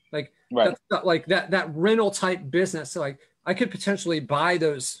rental, like right. that's like that rental type business. So like I could potentially buy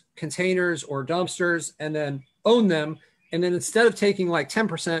those containers or dumpsters and then own them. And then instead of taking like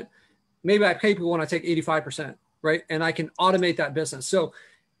 10%, maybe I pay people when I take 85%, right? And I can automate that business. So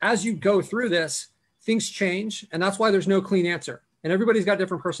as you go through this, things change. And that's why there's no clean answer. And everybody's got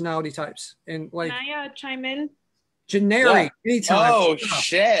different personality types. And like, can I chime in? Generic, anytime. Oh,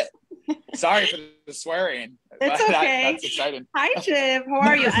 shit. Sorry for the swearing. It's okay. That's exciting. Hi, Shiv. How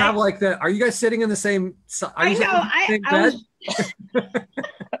are you? Have like that. Are you guys sitting in the same? I know.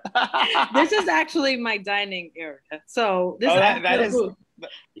 This is actually my dining area. So this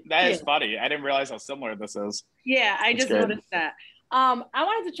that is funny. I didn't realize how similar this is. Yeah, I just noticed that. I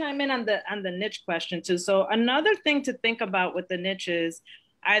wanted to chime in on the niche question too. So another thing to think about with the niches,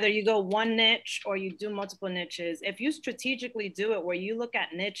 either you go one niche or you do multiple niches. If you strategically do it where you look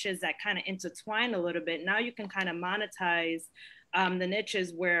at niches that kind of intertwine a little bit, now you can kind of monetize the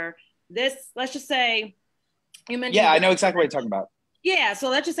niches where let's just say you mentioned. Yeah, I know exactly what you're talking about. Yeah, so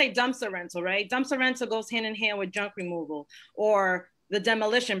let's just say dumpster rental, right? Dumpster rental goes hand in hand with junk removal or the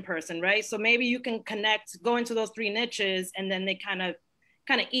demolition person, right? So maybe you can go into those 3 niches and then they kind of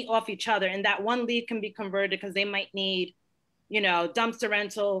eat off each other. And that one lead can be converted because they might need, you know, dumpster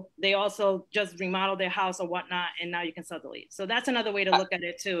rental. They also just remodel their house or whatnot. And now you can sell the lead. So that's another way to look at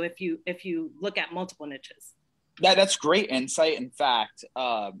it too. If you look at multiple niches. That's great insight. In fact,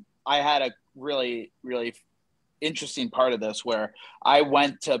 I had a really, really interesting part of this where I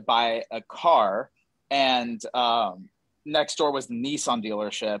went to buy a car and next door was the Nissan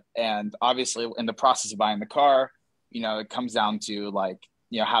dealership. And obviously in the process of buying the car, you know, it comes down to like,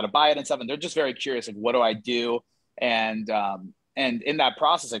 you know, how to buy it and stuff. And they're just very curious, like, what do I do? And in that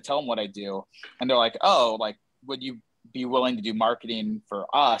process, I tell them what I do. And they're like, oh, like, would you be willing to do marketing for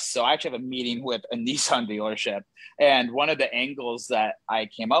us? So I actually have a meeting with a Nissan dealership. And one of the angles that I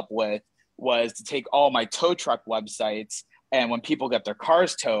came up with was to take all my tow truck websites, and when people get their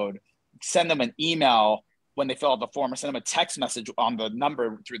cars towed, send them an email when they fill out the form, or send them a text message on the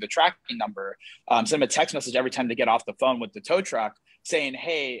number through the tracking number. Send them a text message every time they get off the phone with the tow truck saying,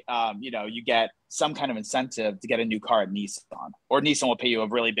 hey, you know, you get some kind of incentive to get a new car at Nissan, or Nissan will pay you a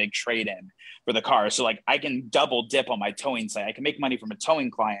really big trade-in for the car. So like I can double dip on my towing site. I can make money from a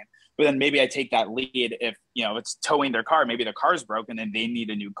towing client, but then maybe I take that lead if, you know, it's towing their car, maybe the car's broken and they need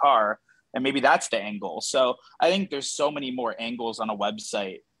a new car. And maybe that's the angle. So I think there's so many more angles on a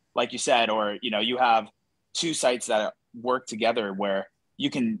website, like you said, or, you know, you have 2 sites that work together where you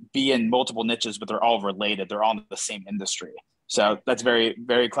can be in multiple niches, but they're all related. They're all in the same industry. So that's very,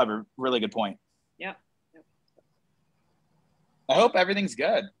 very clever. Really good point. Yep. I hope everything's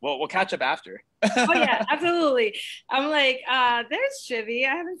good. We'll catch up after. Oh yeah, absolutely. I'm like, there's Shivy.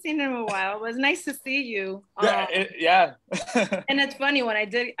 I haven't seen him in a while. It was nice to see you. Yeah. And it's funny, when I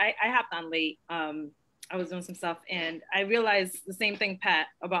hopped on late. I was doing some stuff and I realized the same thing, Pat,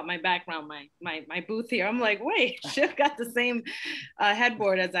 about my background, my booth here. I'm like, wait, Shiv got the same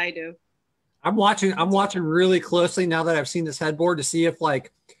headboard as I do. I'm watching really closely now that I've seen this headboard to see if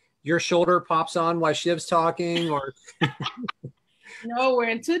like your shoulder pops on while Shiv's talking or. No, we're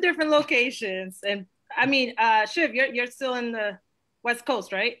in 2 different locations. And I mean, Shiv, you're still in the West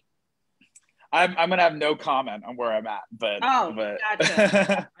Coast, right? I'm gonna have no comment on where I'm at, but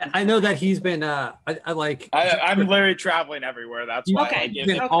gotcha. I know that he's been I'm literally traveling everywhere. That's why Okay. He's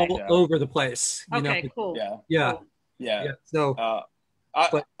been all over the place. Okay, cool. Yeah. Cool. Yeah. So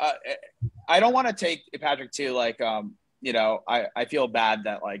I don't want to take Patrick too, like I feel bad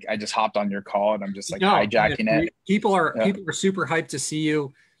that like I just hopped on your call and I'm just like hijacking it. People are super hyped to see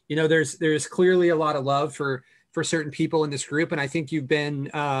you. There's clearly a lot of love for certain people in this group, and I think you've been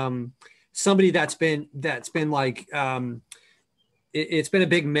somebody that's been like it's been a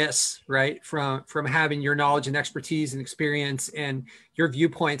big miss, right? From having your knowledge and expertise and experience and your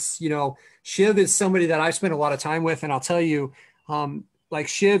viewpoints. Shiv is somebody that I've spent a lot of time with, and I'll tell you, like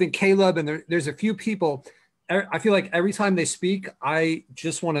Shiv and Caleb, and there's a few people. I feel like every time they speak, I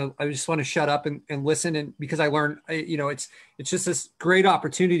just want to shut up and listen, and because I learn, it's just this great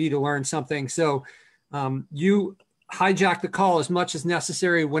opportunity to learn something. So you hijack the call as much as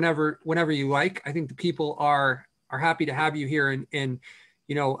necessary whenever you like. I think the people are happy to have you here and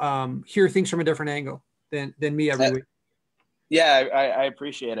hear things from a different angle than me every week. Yeah, I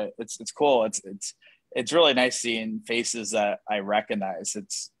appreciate it. It's cool. It's really nice seeing faces that I recognize.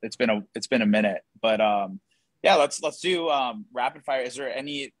 It's been a minute, but yeah, let's do rapid fire. Is there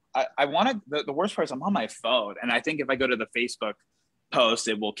any? I want to. The worst part is I'm on my phone, and I think if I go to the Facebook post,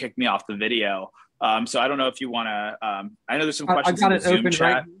 it will kick me off the video. So I don't know if you want to. I know there's some questions. I've got it Zoom open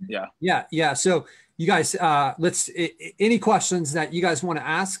chat. Right. Yeah. So you guys, any questions that you guys want to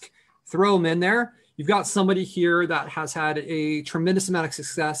ask, throw them in there. You've got somebody here that has had a tremendous amount of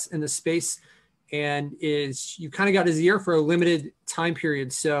success in the space, and you kind of got his ear for a limited time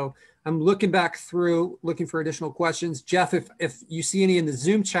period. So I'm looking back through, looking for additional questions. Jeff, if you see any in the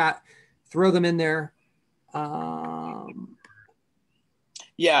Zoom chat, throw them in there.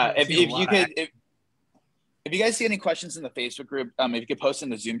 Yeah, if you could, if you guys see any questions in the Facebook group, if you could post in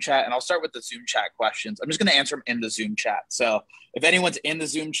the Zoom chat, and I'll start with the Zoom chat questions. I'm just going to answer them in the Zoom chat. So if anyone's in the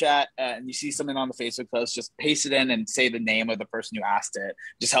Zoom chat and you see something on the Facebook post, just paste it in and say the name of the person who asked it.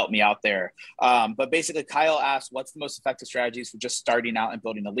 Just help me out there. But basically, Kyle asked, what's the most effective strategies for just starting out and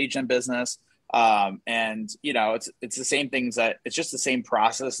building a lead gen business? And it's the same things it's just the same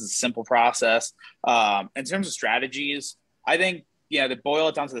process. It's a simple process. In terms of strategies, I think, to boil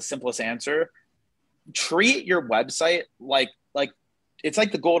it down to the simplest answer, treat your website like it's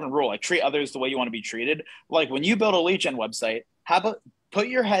like the golden rule, like treat others the way you want to be treated. Like when you build a lead gen website, put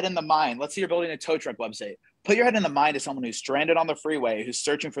your head in the mind. Let's say you're building a tow truck website. Put your head in the mind of someone who's stranded on the freeway, who's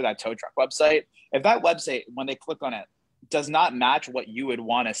searching for that tow truck website. If that website, when they click on it, does not match what you would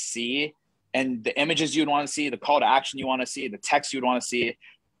want to see, and the images you'd want to see, the call to action you want to see, the text you'd want to see,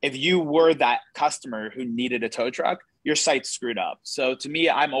 if you were that customer who needed a tow truck, your site's screwed up. So to me,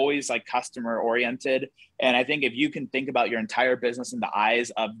 I'm always like customer oriented. And I think if you can think about your entire business in the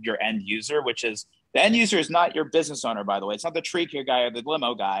eyes of your end user, which is the end user is not your business owner, by the way. It's not the tree care guy or the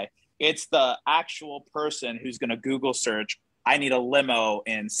limo guy. It's the actual person who's going to Google search, I need a limo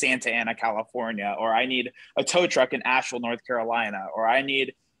in Santa Ana, California, or I need a tow truck in Asheville, North Carolina, or I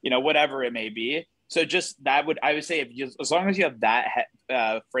need, whatever it may be. So just I would say as long as you have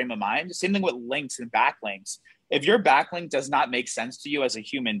that frame of mind, same thing with links and backlinks. If your backlink does not make sense to you as a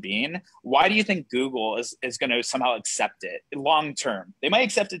human being, why do you think Google is going to somehow accept it long term? They might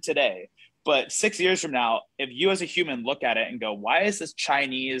accept it today, but 6 years from now, if you as a human look at it and go, why is this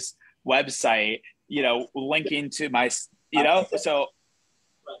Chinese website, linking to my, so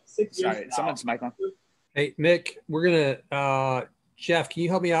sorry, someone's mic on. Hey, Mick, we're going to, Jeff, can you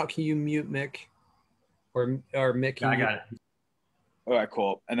help me out? Can you mute Mick or Mick? Yeah, I got it. All right,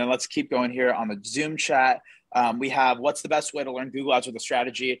 cool. And then let's keep going here on the Zoom chat. We have, what's the best way to learn Google Ads with a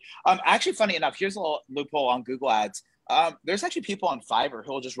strategy? Actually, funny enough, here's a little loophole on Google Ads. There's actually people on Fiverr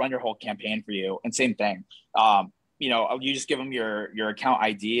who will just run your whole campaign for you. And same thing. You just give them your account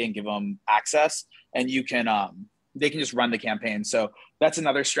ID and give them access, and you can they can just run the campaign. So that's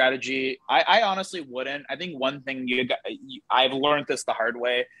another strategy. I honestly wouldn't. I think one thing I've learned this the hard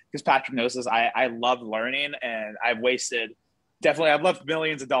way, because Patrick knows this. I love learning, and I've left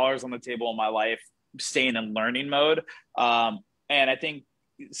millions of dollars on the table in my life staying in learning mode. And I think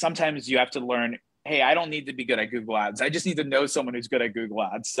sometimes you have to learn, hey, I don't need to be good at Google Ads. I just need to know someone who's good at Google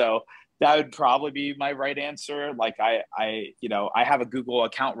Ads. So that would probably be my right answer. Like I have a Google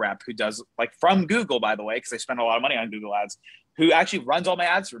account rep who does, like, from Google, by the way, because I spend a lot of money on Google Ads, who actually runs all my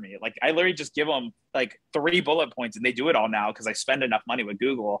ads for me. Like I literally just give them like 3 bullet points and they do it all now because I spend enough money with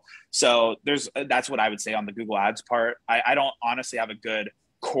Google. So that's what I would say on the Google Ads part. I don't honestly have a good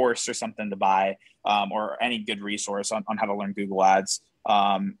course or something to buy or any good resource on how to learn Google Ads.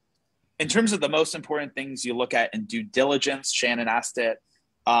 In terms of the most important things you look at in due diligence, Shannon asked it.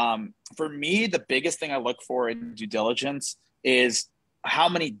 For me, the biggest thing I look for in due diligence is how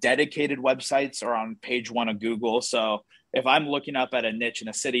many dedicated websites are on page 1 of Google. So if I'm looking up at a niche in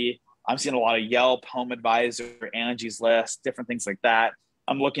a city, I'm seeing a lot of Yelp, Home Advisor, Angie's List, different things like that.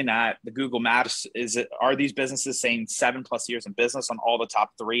 I'm looking at the Google Maps. Are these businesses saying 7+ years in business on all the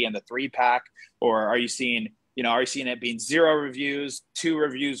top 3 in the 3-pack? Or are you seeing it being 0 reviews, 2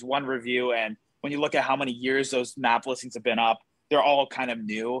 reviews, 1 review? And when you look at how many years those map listings have been up, they're all kind of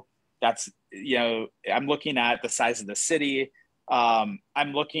new. I'm looking at the size of the city. I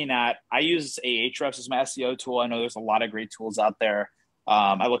use Ahrefs as my SEO tool. I know there's a lot of great tools out there.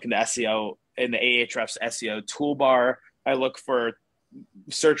 I look into SEO in the Ahrefs SEO toolbar. I look for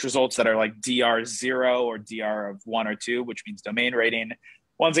search results that are like DR0 or DR of 1 or 2, which means domain rating.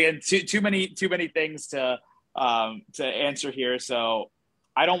 Once again, too many things to answer here. So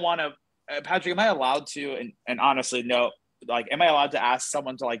I don't want to, Patric, am I allowed to, and honestly, no, like, am I allowed to ask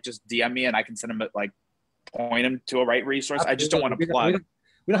someone to like just DM me and I can send them like point them to a right resource? I just don't want to plug.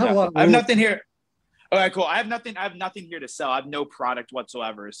 We don't have a lot of I have nothing here. Okay, cool. I have nothing here to sell. I have no product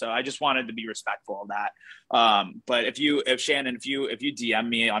whatsoever. So I just wanted to be respectful of that. But if Shannon, if you DM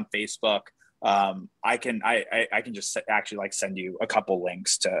me on Facebook, I can just actually like send you a couple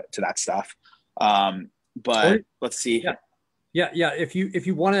links to that stuff. But let's see. Yeah. If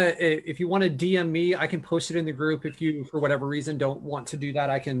you want to DM me, I can post it in the group. If you, for whatever reason, don't want to do that,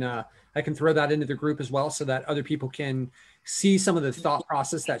 I can throw that into the group as well, so that other people can see some of the thought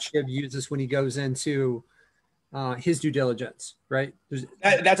process that Shiv uses when he goes into his due diligence. Right?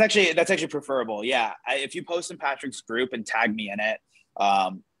 That's actually preferable. Yeah. If you post in Patric's group and tag me in it,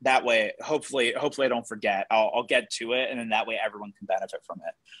 that way, hopefully I don't forget. I'll get to it, and then that way everyone can benefit from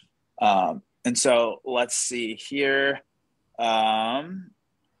it. And so let's see here. So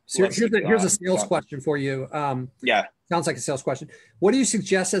here's a sales question for you. Yeah. Sounds like a sales question. What do you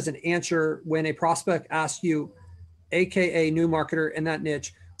suggest as an answer when a prospect asks you, AKA new marketer in that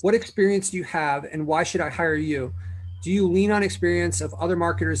niche, what experience do you have and why should I hire you? Do you lean on experience of other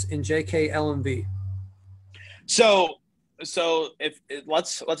marketers in JK LMV? So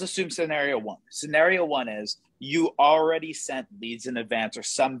let's assume scenario 1. Scenario 1 is you already sent leads in advance or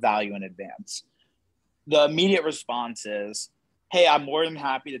some value in advance. The immediate response is, hey, I'm more than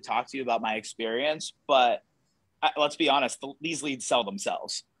happy to talk to you about my experience, but let's be honest, these leads sell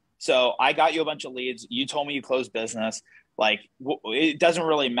themselves. So I got you a bunch of leads. You told me you closed business. Like, it doesn't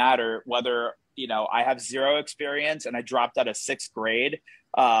really matter whether, I have 0 experience and I dropped out of 6th grade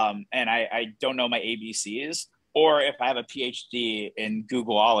and I don't know my ABCs, or if I have a PhD in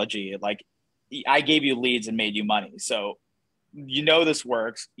Googleology, like, I gave you leads and made you money. So this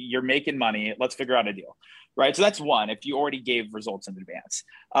works. You're making money. Let's figure out a deal. Right. So that's 1, if you already gave results in advance.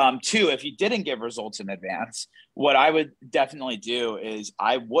 2, if you didn't give results in advance, what I would definitely do is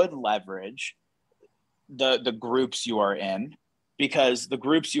I would leverage the groups you are in, because the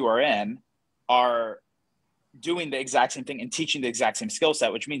groups you are in are doing the exact same thing and teaching the exact same skill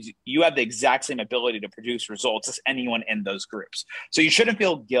set, which means you have the exact same ability to produce results as anyone in those groups. So you shouldn't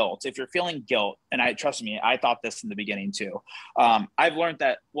feel guilt. If you're feeling guilt, and trust me, I thought this in the beginning too. I've learned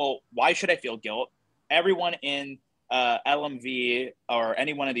that, well, why should I feel guilt? Everyone in LMV or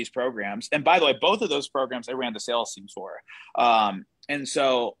any one of these programs, and by the way, both of those programs I ran the sales teams for. And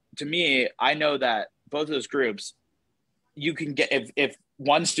so to me, I know that both of those groups, you can get, if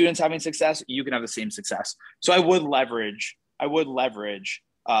one student's having success, you can have the same success. So I would leverage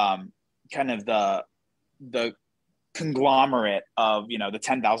kind of the conglomerate of, the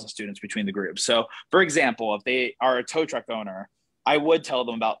 10,000 students between the groups. So for example, if they are a tow truck owner, I would tell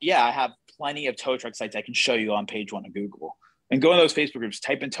them about, I have plenty of tow truck sites I can show you on page 1 of Google, and go in those Facebook groups,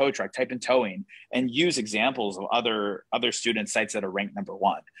 type in tow truck, type in towing, and use examples of other student sites that are ranked number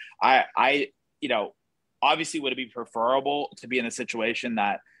 1. I obviously, would it be preferable to be in a situation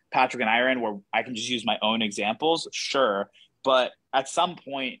that Patric and I are in, where I can just use my own examples? Sure. But at some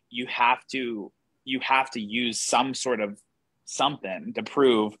point you have to use some sort of something to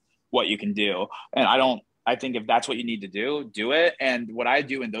prove what you can do. And I think if that's what you need to do it. And what I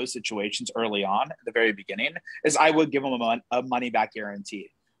do in those situations early on at the very beginning is I would give them a money back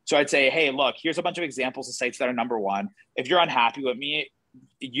guarantee. So I'd say, hey, look, here's a bunch of examples of sites that are number 1. If you're unhappy with me,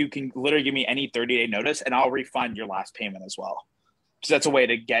 you can literally give me any 30-day notice and I'll refund your last payment as well. So that's a way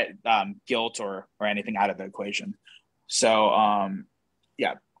to get guilt or anything out of the equation. So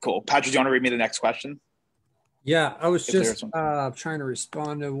yeah, cool. Patric, do you want to read me the next question? Yeah, I was just trying to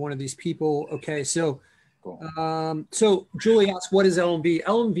respond to one of these people. Okay, so cool. So Julie asked, what is LMV?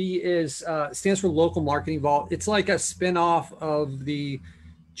 LMV is stands for Local Marketing Vault. It's like a spinoff of the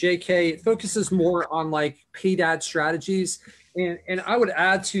JK. It focuses more on like paid ad strategies. And I would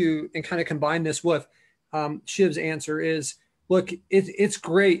add to and kind of combine this with Shiv's answer is, look, it's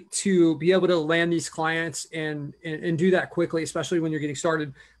great to be able to land these clients and do that quickly, especially when you're getting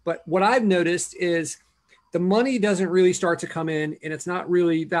started. But what I've noticed is the money doesn't really start to come in, and it's not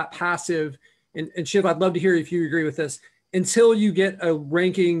really that passive. And Shiv, I'd love to hear if you agree with this, until you get a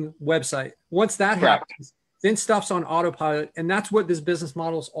ranking website. Once that happens, then stuff's on autopilot. And that's what this business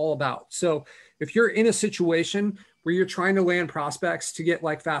model is all about. So if you're in a situation where you're trying to land prospects to get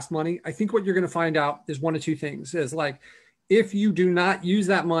like fast money, I think what you're going to find out is one of two things is like, if you do not use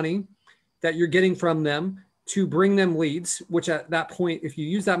that money that you're getting from them to bring them leads, which at that point, if you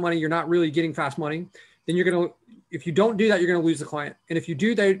use that money, you're not really getting fast money, then you're going to, if you don't do that, you're going to lose the client. And if you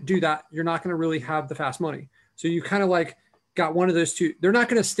do that, you're not going to really have the fast money. So you kind of like got one of those two. They're not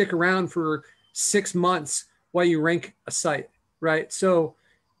going to stick around for 6 months while you rank a site, right? So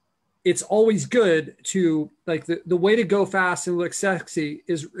it's always good to like the way to go fast and look sexy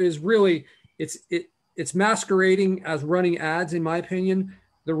is really it's masquerading as running ads. In my opinion,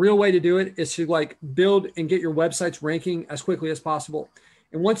 the real way to do it is to like build and get your websites ranking as quickly as possible.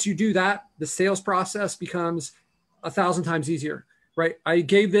 And once you do that, the sales process becomes 1,000 times easier, right? I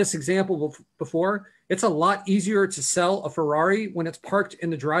gave this example before. It's a lot easier to sell a Ferrari when it's parked in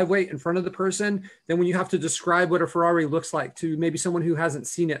the driveway in front of the person than when you have to describe what a Ferrari looks like to maybe someone who hasn't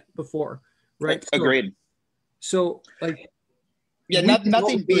seen it before, right? Agreed. So like, yeah,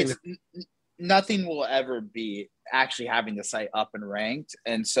 nothing will ever be actually having the site up and ranked.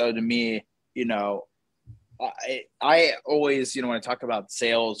 And so to me, you know, I always, you know, when I talk about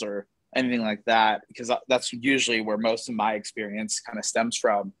sales or anything like that, because that's usually where most of my experience kind of stems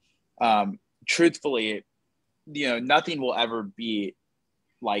from. Truthfully, you know, nothing will ever be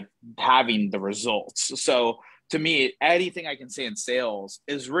like having the results. So to me, anything I can say in sales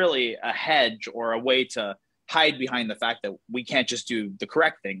is really a hedge or a way to hide behind the fact that we can't just do the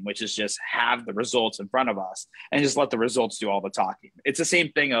correct thing, which is just have the results in front of us and just let the results do all the talking. It's the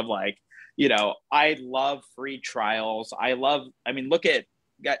same thing of like, you know, I love free trials.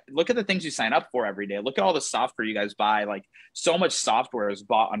 Look at the things you sign up for every day. Look at all the software you guys buy. Like so much software is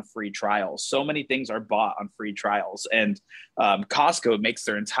bought on free trials. So many things are bought on free trials. And Costco makes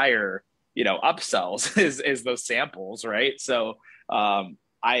their entire, you know, upsells is those samples, right? So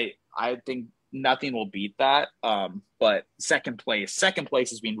I think nothing will beat that. But second place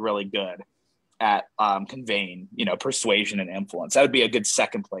has been really good at conveying, you know, persuasion and influence. That would be a good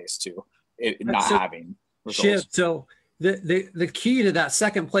second place too, having results. Shift. So the key to that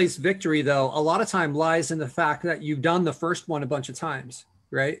second place victory, though, a lot of time lies in the fact that you've done the first one a bunch of times,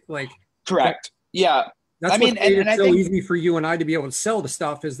 right? Like, correct. Yeah. That's what made it so easy for you and I to be able to sell the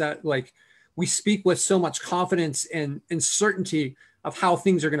stuff is that like we speak with so much confidence and certainty of how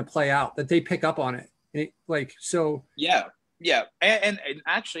things are going to play out that they pick up on it. Yeah. And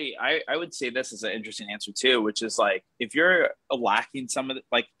actually, I would say this is an interesting answer too, which is like, if you're lacking some of the,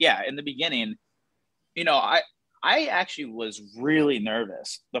 like, yeah, in the beginning, you know, I actually was really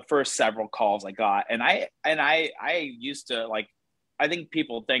nervous the first several calls I got. And I used to like, I think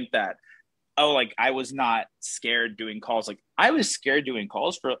people think that, oh, like I was not scared doing calls. Like I was scared doing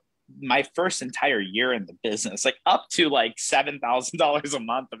calls for my first entire year in the business, like up to like $7,000 a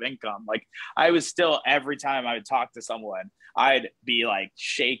month of income. Like I was still, every time I would talk to someone, I'd be like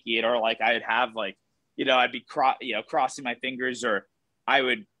shaky or like I'd have like, you know, I'd be crossing my fingers, or I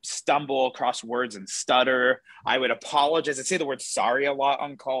would stumble across words and stutter. I would apologize. I'd say the word sorry a lot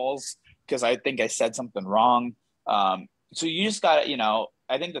on calls because I think I said something wrong. So you just got to, you know,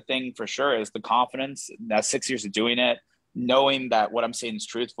 I think the thing for sure is the confidence. That's 6 years of doing it, knowing that what I'm saying is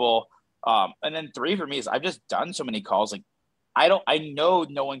truthful. And then 3 for me is I've just done so many calls. Like I know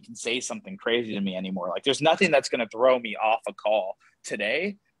no one can say something crazy to me anymore. Like there's nothing that's going to throw me off a call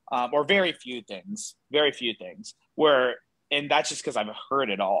today, or very few things where, and that's just because I've heard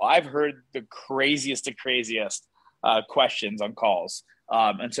it all. I've heard the craziest questions on calls.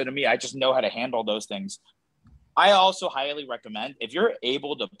 And so to me, I just know how to handle those things. I also highly recommend, if you're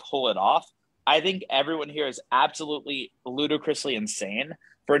able to pull it off, I think everyone here is absolutely ludicrously insane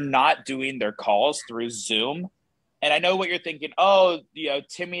for not doing their calls through Zoom. And I know what you're thinking. Oh, you know,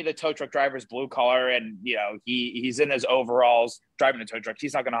 Timmy, the tow truck driver's blue collar, and you know he's in his overalls driving a tow truck.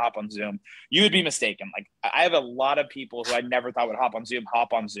 He's not going to hop on Zoom. You would be mistaken. Like I have a lot of people who I never thought would hop on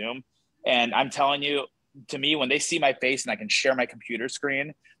Zoom, and I'm telling you, to me, when they see my face and I can share my computer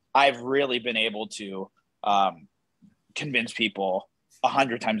screen, I've really been able to convince people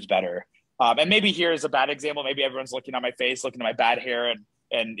 100 times better. And maybe here is a bad example. Maybe everyone's looking at my face, looking at my bad hair,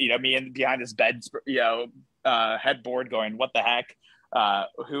 and you know me and behind this bed, you know, headboard going, what the heck?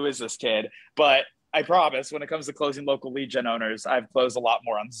 Who is this kid? But I promise when it comes to closing local lead gen owners, I've closed a lot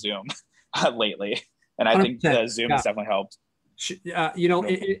more on Zoom lately. And I think Zoom has definitely helped. You know,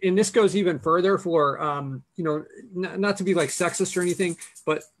 and this goes even further for, you know, not to be like sexist or anything,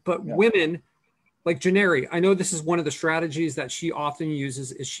 but women like Janeri, I know this is one of the strategies that she often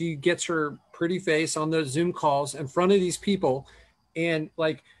uses is she gets her pretty face on those Zoom calls in front of these people. And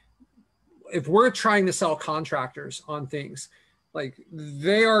like, if we're trying to sell contractors on things, like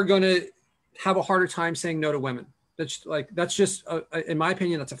they are going to have a harder time saying no to women. That's just, in my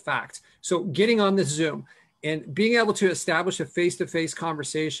opinion, that's a fact. So getting on this Zoom and being able to establish a face-to-face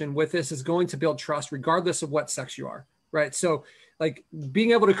conversation with this is going to build trust regardless of what sex you are, right? So like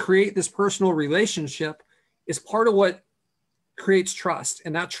being able to create this personal relationship is part of what creates trust.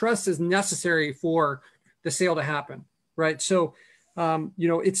 And that trust is necessary for the sale to happen, right? So, you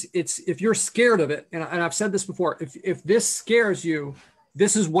know, it's if you're scared of it, and I've said this before, if this scares you,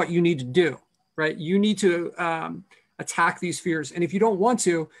 this is what you need to do, right? You need to attack these fears. And if you don't want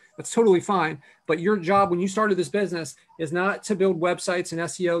to, that's totally fine. But your job when you started this business is not to build websites and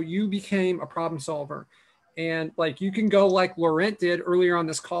SEO. You became a problem solver. And like you can go like Laurent did earlier on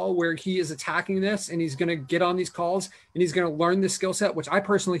this call where he is attacking this and he's going to get on these calls and he's going to learn this skill set, which I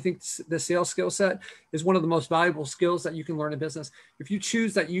personally think the sales skill set is one of the most valuable skills that you can learn in business. If you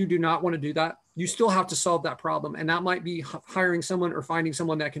choose that you do not want to do that, you still have to solve that problem. And that might be hiring someone or finding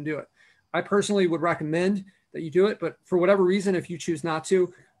someone that can do it. I personally would recommend that you do it, but for whatever reason, if you choose not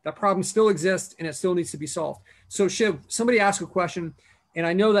to, that problem still exists and it still needs to be solved. So Shiv, somebody asked a question. And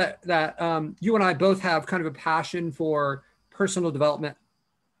I know that you and I both have kind of a passion for personal development.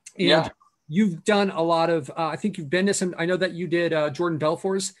 And you've done a lot of, I think you've been to some, I know that you did Jordan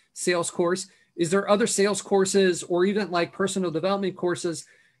Belfort's sales course. Is there other sales courses or even like personal development courses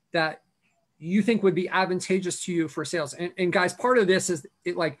that you think would be advantageous to you for sales? And guys, part of this is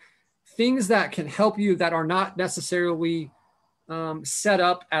like things that can help you that are not necessarily set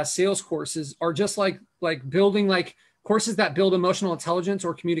up as sales courses are just like building like courses that build emotional intelligence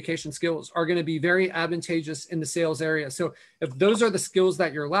or communication skills are going to be very advantageous in the sales area. So if those are the skills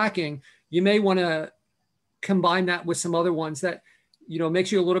that you're lacking, you may want to combine that with some other ones that, you know,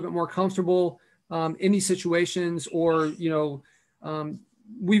 makes you a little bit more comfortable in these situations. Or, you know,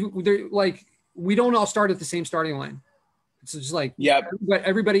 we don't all start at the same starting line. It's just like,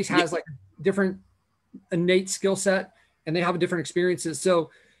 everybody has like a different innate skill set and they have different experiences.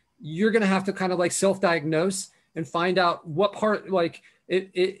 So you're going to have to kind of like self-diagnose and find out what part, like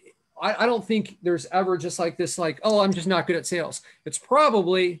I don't think there's ever just like this, like, oh, I'm just not good at sales. It's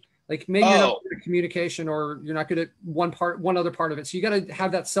probably like maybe you're not good at communication or you're not good at one other part of it. So you got to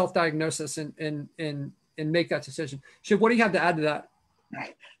have that self-diagnosis and make that decision. Shiv, what do you have to add to that?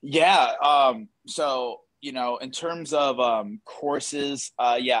 Yeah. So, you know, in terms of courses,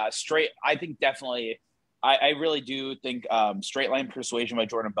 I think definitely, I really do think Straight Line Persuasion by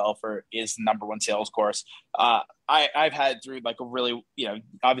Jordan Belfort is the #1 sales course. I've had through like a really, you know,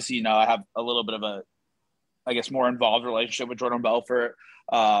 obviously, you know, I have a little bit of a, I guess, more involved relationship with Jordan Belfort.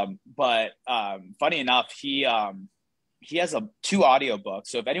 But funny enough, he has 2 audiobooks.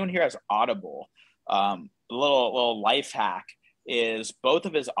 So if anyone here has Audible, a little life hack is both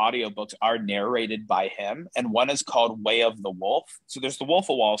of his audiobooks are narrated by him. And one is called Way of the Wolf. So there's The Wolf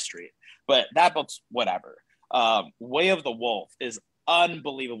of Wall Street. But that book's whatever. Way of the Wolf is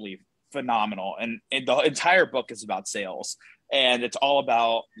unbelievably phenomenal. And the entire book is about sales. And it's all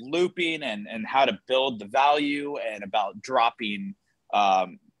about looping and how to build the value and about dropping,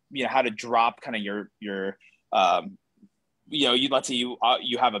 you know, how to drop kind of your you know, let's say you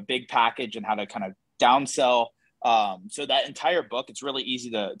have a big package and how to kind of downsell. So that entire book, it's really easy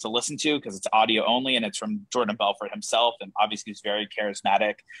to listen to because it's audio only and it's from Jordan Belfort himself. And obviously he's very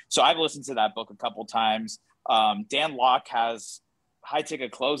charismatic. So I've listened to that book a couple times. Dan Locke has High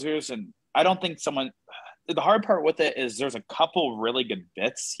Ticket Closers. And I don't think the hard part with it is there's a couple really good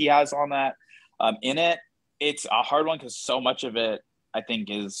bits he has on that in it. It's a hard one because so much of it, I think,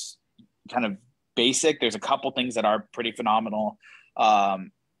 is kind of basic. There's a couple things that are pretty phenomenal.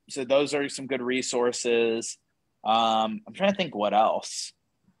 So those are some good resources. I'm trying to think what else.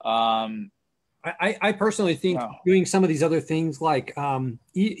 I personally think doing some of these other things like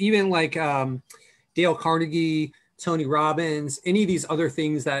even like Dale Carnegie, Tony Robbins, any of these other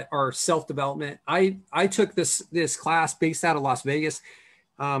things that are self-development. I took this class based out of Las Vegas.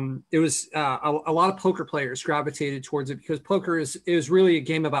 It was a lot of poker players gravitated towards it because poker is really a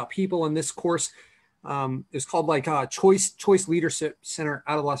game about people. And this course is called like Choice Leadership Center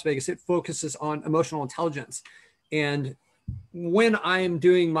out of Las Vegas. It focuses on emotional intelligence. And when I'm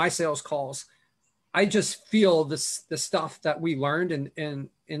doing my sales calls, I just feel the stuff that we learned and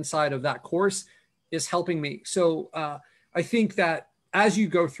inside of that course is helping me. So I think that as you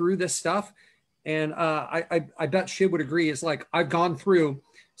go through this stuff, and I bet Shiv would agree, is like, I've gone through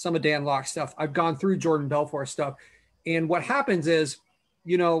some of Dan Locke's stuff. I've gone through Jordan Belfort's stuff. And what happens is,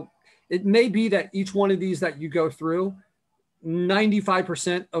 you know, it may be that each one of these that you go through,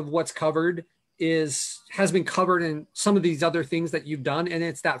 95% of what's covered has been covered in some of these other things that you've done. And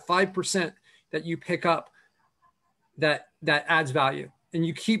it's that 5% that you pick up that adds value. And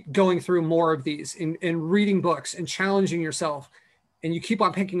you keep going through more of these and reading books and challenging yourself. And you keep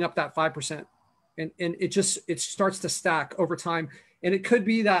on picking up that 5%. And it starts to stack over time. And it could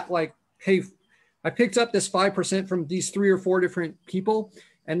be that, like, hey, I picked up this 5% from these 3 or 4 different people.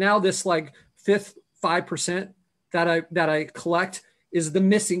 And now this like fifth 5% that I collect is the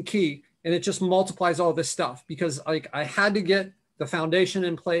missing key. And it just multiplies all this stuff, because like I had to get the foundation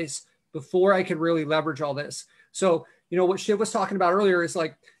in place before I could really leverage all this. So, you know, what Shiv was talking about earlier is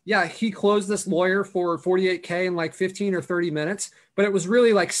like, yeah, he closed this lawyer for $48K in like 15 or 30 minutes, but it was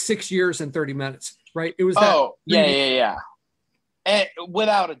really like 6 years and 30 minutes, right? It was yeah. And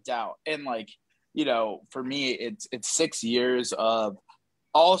without a doubt. And like, you know, for me, it's 6 years of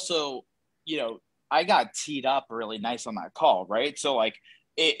also, you know, I got teed up really nice on that call, right? So like,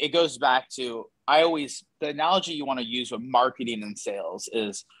 it goes back to, the analogy you want to use with marketing and sales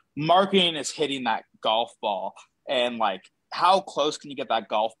is marketing is hitting that golf ball, and like, how close can you get that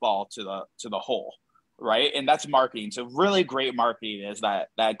golf ball to the hole, right? And that's marketing. So really great marketing is that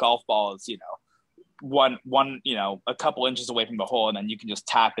golf ball is, you know, one, you know, a couple inches away from the hole, and then you can just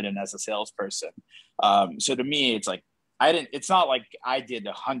tap it in as a salesperson. So to me, it's like, it's not like I did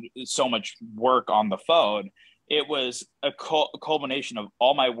so much work on the phone. It was a culmination of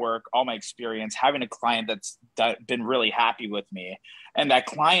all my work, all my experience, having a client that's been really happy with me, and that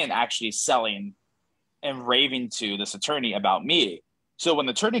client actually selling and raving to this attorney about me. So when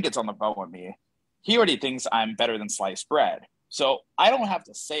the attorney gets on the phone with me, he already thinks I'm better than sliced bread. So I don't have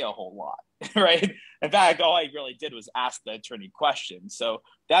to say a whole lot, right? In fact, all I really did was ask the attorney questions. So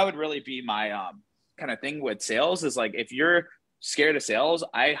that would really be my kind of thing with sales, is like, if you're scared of sales,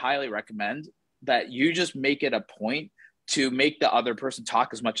 I highly recommend that you just make it a point to make the other person talk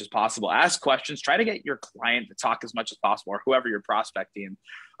as much as possible. Ask questions, try to get your client to talk as much as possible, or whoever you're prospecting.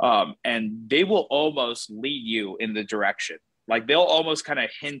 And they will almost lead you in the direction. Like, they'll almost kind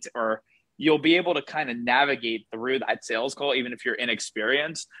of hint, or you'll be able to kind of navigate through that sales call, even if you're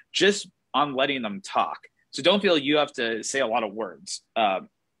inexperienced, just on letting them talk. So don't feel you have to say a lot of words.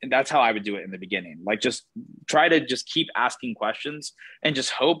 And that's how I would do it in the beginning. Like, just try to just keep asking questions, and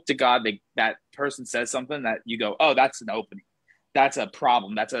just hope to God that person says something that you go, oh, that's an opening. That's a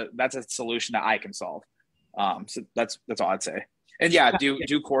problem. That's a solution that I can solve. So that's all I'd say. And yeah,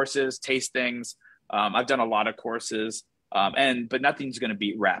 do courses, taste things. I've done a lot of courses, but nothing's going to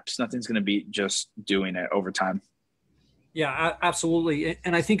beat reps. Nothing's going to beat just doing it over time. Yeah, absolutely.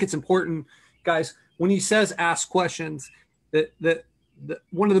 And I think it's important, guys, when he says ask questions, that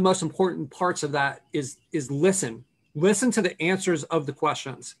one of the most important parts of that is listen to the answers of the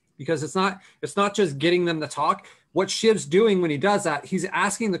questions, because it's not just getting them to talk. What Shiv's doing when he does that, he's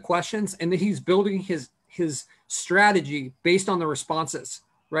asking the questions, and then he's building his strategy based on the responses,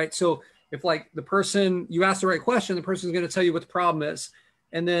 right? So if like you ask the right question, the person's going to tell you what the problem is.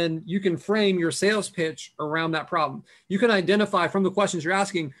 And then you can frame your sales pitch around that problem. You can identify from the questions you're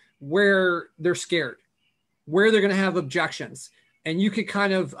asking where they're scared, where they're going to have objections. And you could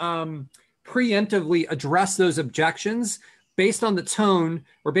kind of preemptively address those objections based on the tone,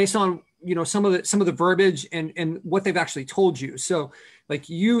 or based on, you know, some of the verbiage and what they've actually told you. So like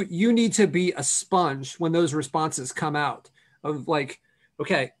you need to be a sponge when those responses come out of like,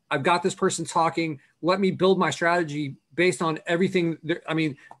 okay, I've got this person talking. Let me build my strategy based on everything.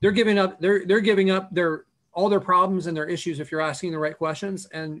 They're giving up all their problems and their issues if you're asking the right questions,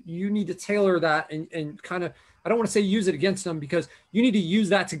 and you need to tailor that and kind of, I don't want to say use it against them, because you need to use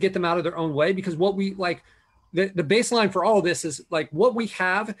that to get them out of their own way. Because what we like, the baseline for all of this is like, what we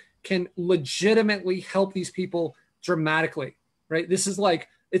have can legitimately help these people dramatically, right? This is like,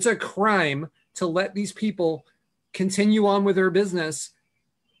 it's a crime to let these people continue on with their business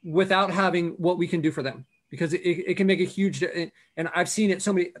without having what we can do for them, because it can make a huge, and I've seen it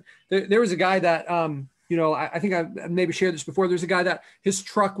so many. There was a guy that, you know, I think I've maybe shared this before. There's a guy that his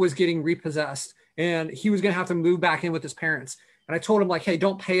truck was getting repossessed, and he was going to have to move back in with his parents. And I told him like, hey,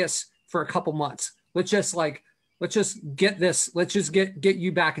 don't pay us for a couple months. Let's just get this. Let's just get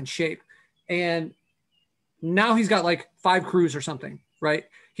you back in shape. And now he's got like 5 crews or something, right?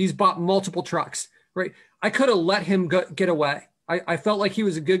 He's bought multiple trucks, right? I could have let him get away. I felt like he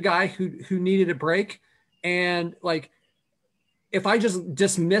was a good guy who needed a break. And like, if I just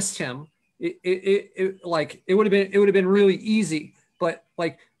dismissed him, it would have been really easy. But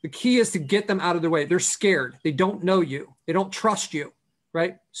like the key is to get them out of their way. They're scared. They don't know you. They don't trust you,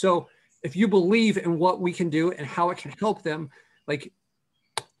 right? So if you believe in what we can do and how it can help them, like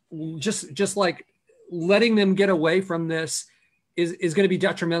just like letting them get away from this is going to be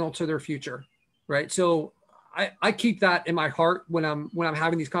detrimental to their future, right? So I keep that in my heart when I'm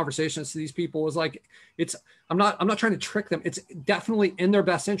having these conversations to these people. Is like, I'm not trying to trick them. It's definitely in their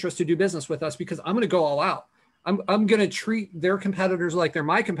best interest to do business with us, because I'm going to go all out. I'm going to treat their competitors like they're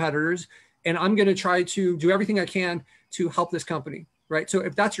my competitors, and I'm going to try to do everything I can to help this company, right? So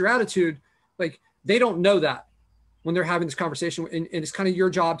if that's your attitude, like they don't know that when they're having this conversation, and it's kind of your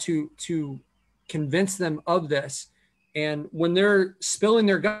job to convince them of this. And when they're spilling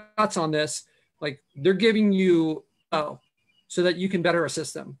their guts on this, like they're giving you so that you can better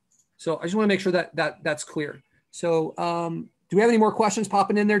assist them. So I just want to make sure that that's clear. So do we have any more questions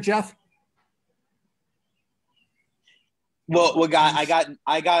popping in there, Jeff? Well, I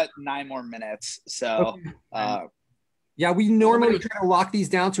got 9 more minutes. So, okay. Yeah, we normally try to lock these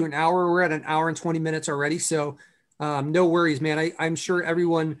down to an hour. We're at an hour and 20 minutes already. So no worries, man. I'm sure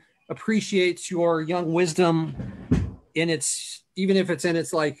everyone appreciates your young wisdom even if it's in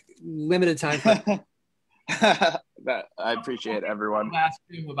its like limited time. I appreciate everyone. I'll ask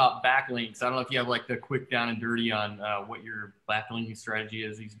you about backlinks. I don't know if you have like the quick down and dirty on what your backlinking strategy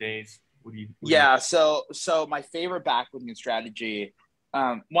is these days. So my favorite backlinking strategy,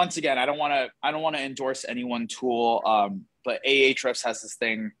 once again, I don't want to endorse any one tool, but Ahrefs has this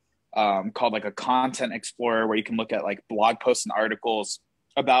thing called like a content explorer, where you can look at like blog posts and articles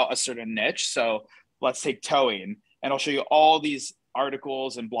about a certain niche. So let's take towing, and it'll show you all these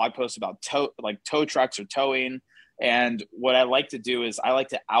articles and blog posts about tow trucks or towing. And what I like to do is I like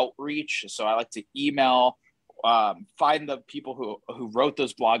to outreach. So I like to email, find the people who wrote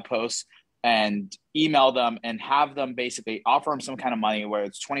those blog posts and email them and have them basically offer them some kind of money, where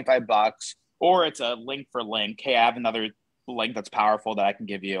it's $25 or it's a link for link. Hey, I have another link that's powerful that I can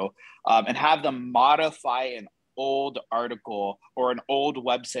give you, and have them modify an old article or an old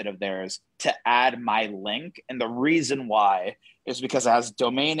website of theirs to add my link. And the reason why is because it has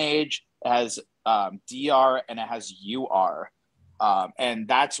domain age, it has DR, and it has UR. And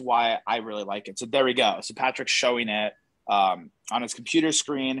that's why I really like it. So there we go. So Patric's showing it on his computer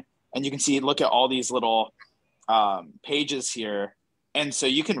screen, and you can see, look at all these little pages here. And so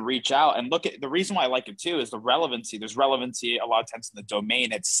you can reach out and look at, the reason why I like it too is the relevancy. There's relevancy a lot of times in the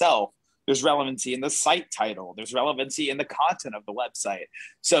domain itself. There's relevancy in the site title. There's relevancy in the content of the website.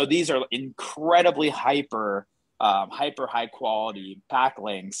 So these are incredibly hyper high quality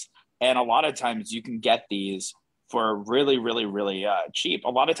backlinks. And a lot of times you can get these for really, really, really cheap. A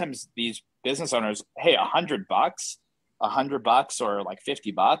lot of times these business owners, hey, $100 or like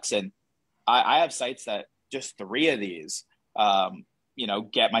 $50. And I have sites that just 3 of these,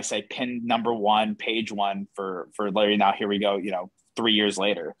 get my site pinned number 1, page 1 for Larry. Now here we go, 3 years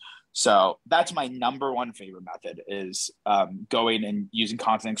later. So that's my number 1 favorite method is going and using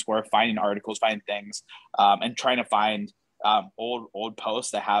Content Explorer, finding articles, finding things, and trying to find old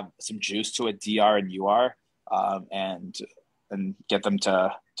posts that have some juice to it, DR and UR, and get them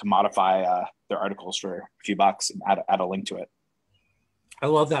to modify their articles for a few bucks and add a link to it. I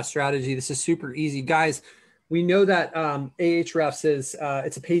love that strategy. This is super easy, guys. We know that Ahrefs is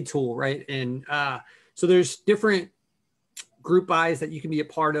it's a paid tool, right? And so there's different group buys that you can be a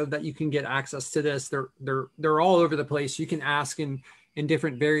part of that you can get access to this. They're all over the place. You can ask in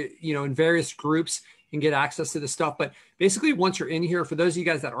different in various groups and get access to this stuff. But basically, once you're in here, for those of you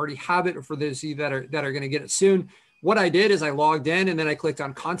guys that already have it, or for those of you that are going to get it soon, what I did is I logged in and then I clicked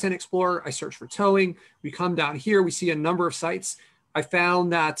on Content Explorer. I searched for towing. We come down here, we see a number of sites. I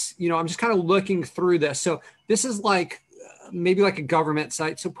found that, I'm just kind of looking through this. So this is like maybe like a government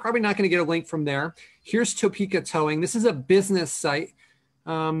site. So probably not going to get a link from there. Here's Topeka Towing. This is a business site.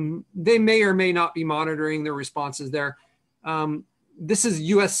 They may or may not be monitoring their responses there. This is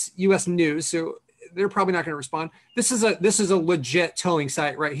US news. So they're probably not going to respond. This is a legit towing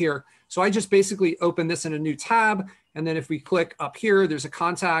site right here. So I just basically open this in a new tab. And then if we click up here, there's a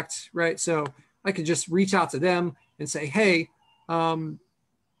contact, right? So I could just reach out to them and say, hey, can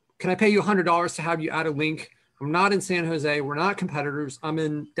I pay you $100 to have you add a link? I'm not in San Jose. We're not competitors. I'm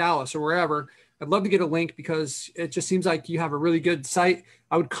in Dallas or wherever. I'd love to get a link because it just seems like you have a really good site.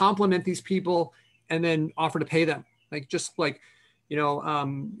 I would compliment these people and then offer to pay them.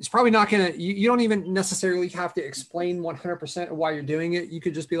 it's probably not going to, you don't even necessarily have to explain 100% of why you're doing it. You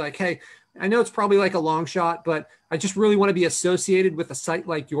could just be like, hey, I know it's probably like a long shot, but I just really want to be associated with a site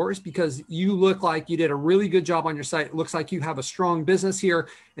like yours because you look like you did a really good job on your site. It looks like you have a strong business here.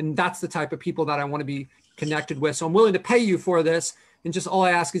 And that's the type of people that I want to be connected with. So I'm willing to pay you for this. And just all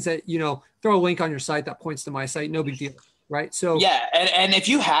I ask is that, throw a link on your site that points to my site. No big deal. Right. So yeah. And if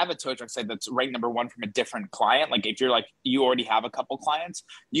you have a tow truck site that's ranked #1 from a different client, like if you're like, you already have a couple clients,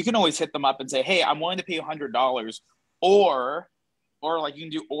 you can always hit them up and say, hey, I'm willing to pay you $100 or like you can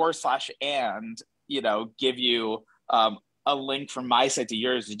do and, give you a link from my site to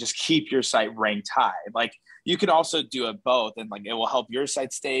yours to just keep your site ranked high. Like you can also do it both. And like, it will help your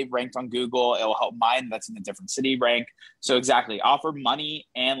site stay ranked on Google. It will help mine that's in a different city rank. So exactly, offer money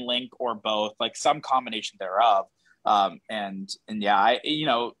and link or both, like some combination thereof. And yeah,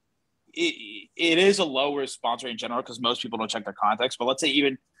 it is a low response rate in general because most people don't check their contacts, but let's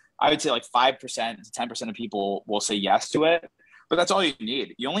say I would say like 5% to 10% of people will say yes to it, but that's all you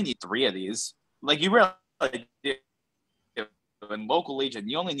need. You only need 3 of these. Like you really do. In local Legion,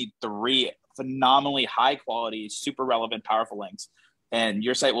 you only need 3 phenomenally high quality, super relevant, powerful links. And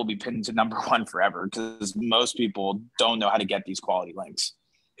your site will be pinned to #1 forever because most people don't know how to get these quality links.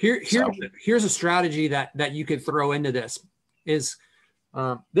 Here's a strategy that you could throw into this is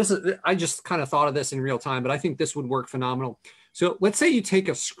I just kind of thought of this in real time, but I think this would work phenomenal. So let's say you take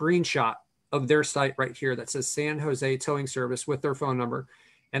a screenshot of their site right here that says San Jose Towing Service with their phone number.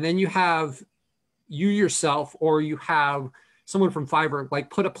 And then you have you yourself, or you have someone from Fiverr, like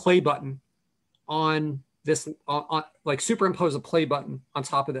put a play button on this, like superimpose a play button on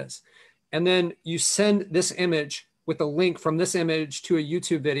top of this. And then you send this image with a link from this image to a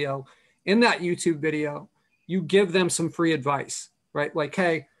YouTube video. In that YouTube video, you give them some free advice, right? Like,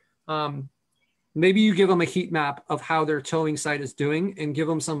 hey, maybe you give them a heat map of how their towing site is doing and give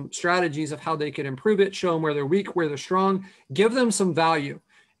them some strategies of how they could improve it, show them where they're weak, where they're strong, give them some value,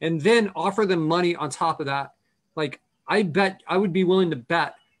 and then offer them money on top of that. Like, I would be willing to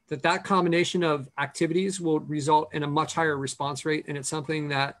bet that combination of activities will result in a much higher response rate. And it's something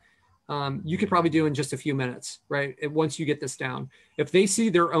that you could probably do in just a few minutes, right? Once you get this down. If they see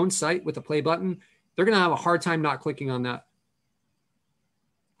their own site with a play button, they're going to have a hard time not clicking on that.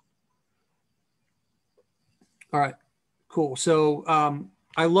 All right, cool. So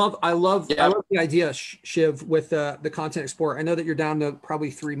I love the idea, Shiv, with the content export. I know that you're down to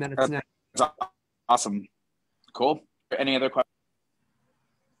probably 3 minutes now. That's awesome. Cool. Any other questions?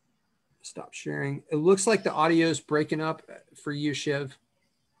 Stop sharing. It looks like the audio is breaking up for you, Shiv.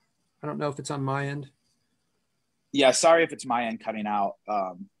 I don't know if it's on my end. Yeah, sorry if it's my end cutting out.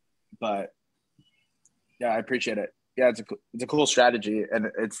 But yeah, I appreciate it. Yeah, it's a cool strategy, and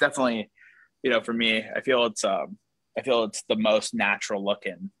it's definitely, for me, I feel it's the most natural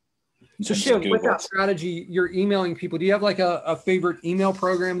looking. So Shiv, with that strategy, you're emailing people. Do you have like a favorite email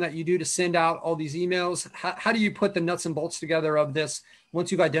program that you do to send out all these emails? How do you put the nuts and bolts together of this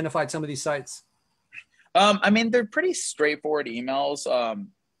once you've identified some of these sites? I mean, they're pretty straightforward emails.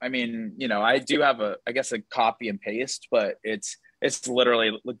 I mean, I do have a copy and paste, but it's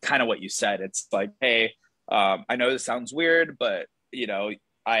literally kind of what you said. It's like, hey, I know this sounds weird, but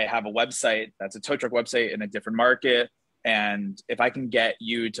I have a website that's a tow truck website in a different market. And if I can get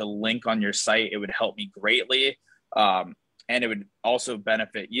you to link on your site, it would help me greatly. And it would also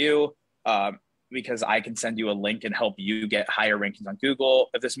benefit you because I can send you a link and help you get higher rankings on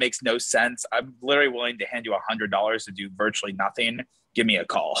Google. If this makes no sense, I'm literally willing to hand you $100 to do virtually nothing. Give me a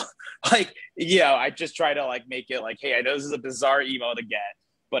call. I just try to make it like, hey, I know this is a bizarre email to get,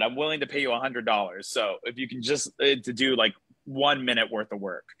 but I'm willing to pay you $100. So if you can just to do 1 minute worth of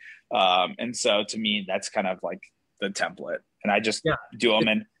work. And so to me, that's kind of like the template, and I just do them.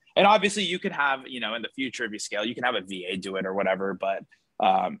 And obviously you can have, in the future, if you scale, you can have a VA do it or whatever, but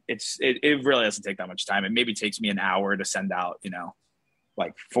it really doesn't take that much time. It maybe takes me an hour to send out,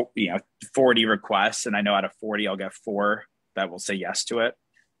 40 requests. And I know out of 40, I'll get 4 that will say yes to it.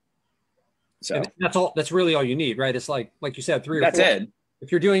 So and that's really all you need, right? It's like you said, 3 or 4. That's it.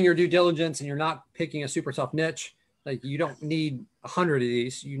 If you're doing your due diligence and you're not picking a super tough niche, you don't need 100 of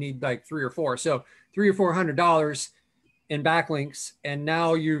these. You need 3 or 4. So $300 or $400 in backlinks, and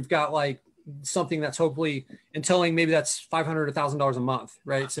now you've got something that's hopefully entailing maybe that's $500 to $1,000 a month,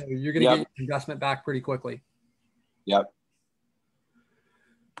 right? So you're going to get your investment back pretty quickly. Yep.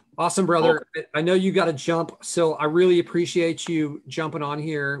 Awesome, brother. Cool. I know you got to jump, so I really appreciate you jumping on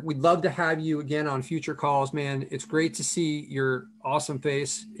here. We'd love to have you again on future calls, man. It's great to see your awesome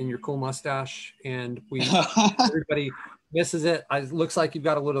face and your cool mustache, and everybody This is it. It looks like you've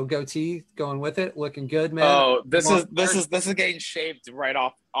got a little goatee going with it. Looking good, man. Oh, this is getting shaped right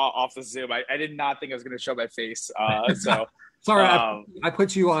off the Zoom. I did not think I was going to show my face. So sorry, I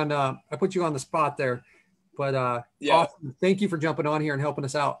put you on the spot there, but yeah. Awesome. Thank you for jumping on here and helping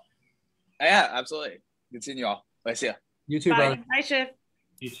us out. Yeah, absolutely. Good seeing you all. Bye. See ya. You too, Bye. brother. Bye, Shiv.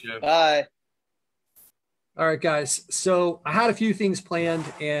 You should. Bye. All right, guys. So I had a few things planned,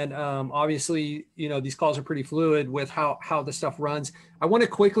 and obviously, these calls are pretty fluid with how the stuff runs. I want to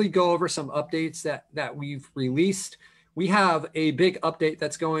quickly go over some updates that we've released. We have a big update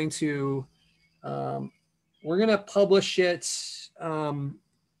that's going to, we're going to publish it in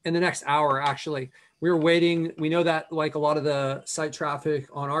the next hour. Actually, we're waiting. We know that like a lot of the site traffic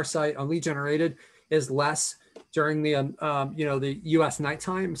on our site on Lead Generated is less during the the US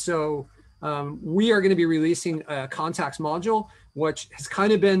nighttime. So we are going to be releasing a contacts module, which has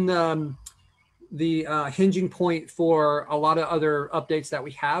kind of been the hinging point for a lot of other updates that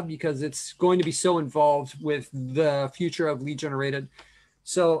we have, because it's going to be so involved with the future of Lead Generated.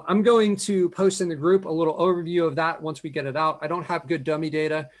 So I'm going to post in the group a little overview of that once we get it out. I don't have good dummy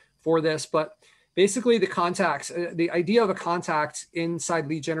data for this, but basically the contacts, the idea of a contact inside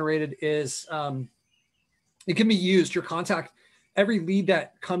Lead Generated is it can be used, your contact, every lead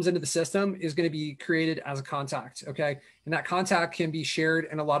that comes into the system is going to be created as a contact, okay? And that contact can be shared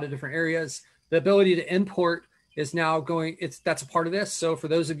in a lot of different areas. The ability to import is now that's a part of this. So for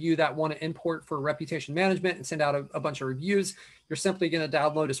those of you that want to import for reputation management and send out a bunch of reviews, you're simply going to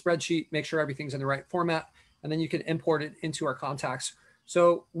download a spreadsheet, make sure everything's in the right format, and then you can import it into our contacts.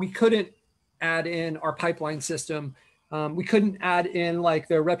 So we couldn't add in our pipeline system. We couldn't add in like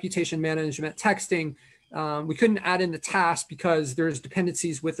the reputation management texting. We couldn't add in the task because there's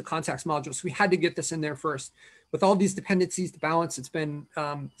dependencies with the contacts module. So we had to get this in there first. With all these dependencies to balance, it's been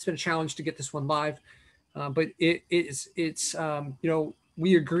a challenge to get this one live. But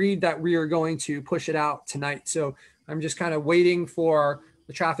we agreed that we are going to push it out tonight. So I'm just kind of waiting for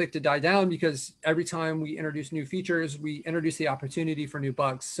the traffic to die down, because every time we introduce new features, we introduce the opportunity for new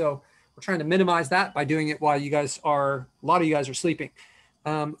bugs. So we're trying to minimize that by doing it while a lot of you guys are sleeping.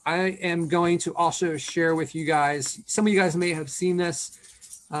 I am going to also share with you guys, some of you guys may have seen this.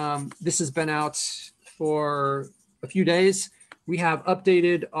 This has been out for a few days. We have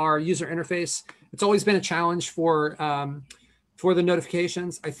updated our user interface. It's always been a challenge for the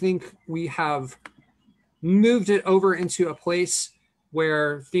notifications. I think we have moved it over into a place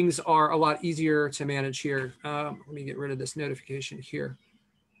where things are a lot easier to manage here. Let me get rid of this notification here.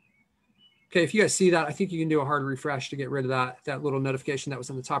 Okay, if you guys see that, I think you can do a hard refresh to get rid of that little notification that was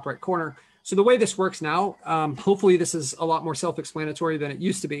in the top right corner. So the way this works now, hopefully this is a lot more self-explanatory than it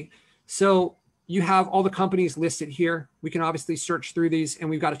used to be. So you have all the companies listed here. We can obviously search through these, and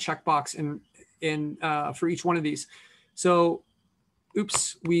we've got a checkbox for each one of these. So,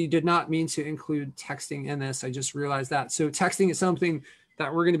 oops, we did not mean to include texting in this. I just realized that. So texting is something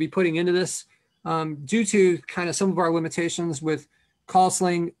that we're going to be putting into this due to kind of some of our limitations with call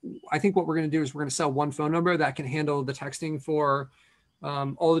sling. I think what we're going to do is we're going to sell one phone number that can handle the texting for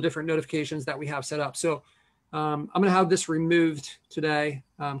all the different notifications that we have set up. So I'm going to have this removed today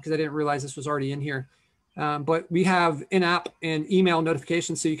because I didn't realize this was already in here. But we have in-app and email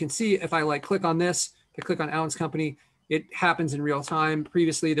notifications. So you can see if I click on this, I click on Alan's company, it happens in real time.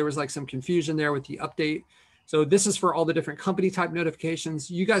 Previously, there was some confusion there with the update. So this is for all the different company type notifications.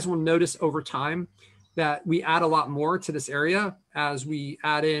 You guys will notice over time that we add a lot more to this area as we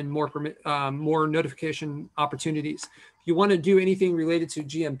add in more notification opportunities. If you want to do anything related to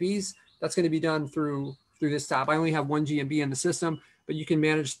GMBs, that's going to be done through this tab. I only have one GMB in the system, but you can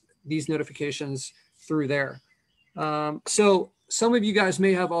manage these notifications through there. So some of you guys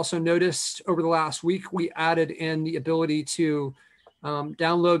may have also noticed over the last week, we added in the ability to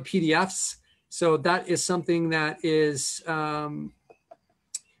download PDFs. So that is something that is,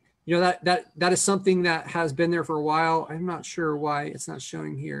 that is something that has been there for a while. I'm not sure why it's not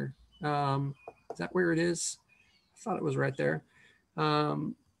showing here. Is that where it is? I thought it was right there.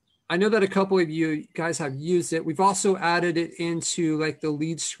 I know that a couple of you guys have used it. We've also added it into the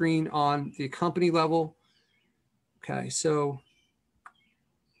lead screen on the company level. Okay, so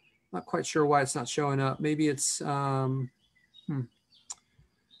not quite sure why it's not showing up. Maybe it's, if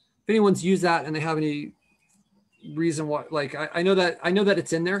anyone's used that and they have any reason why, I know that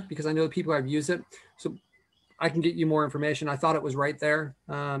it's in there because I know the people have used it. So I can get you more information. I thought it was right there.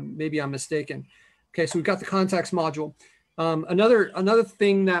 Maybe I'm mistaken. Okay, so we've got the contacts module. Another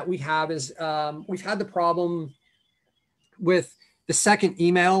thing that we have is we've had the problem with the second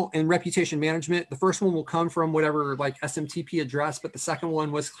email and reputation management. The first one will come from whatever SMTP address, but the second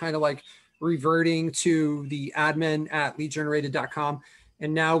one was kind of reverting to the admin at leadgenerated.com.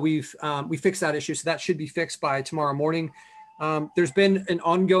 And now we fixed that issue. So that should be fixed by tomorrow morning. There's been an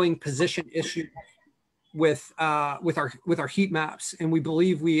ongoing position issue with our heat maps. And we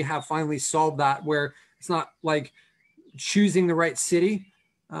believe we have finally solved that, where it's not like choosing the right city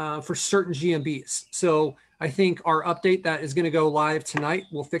for certain GMBs. So I think our update that is going to go live tonight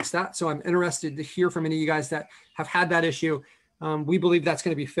will fix that. So I'm interested to hear from any of you guys that have had that issue. We believe that's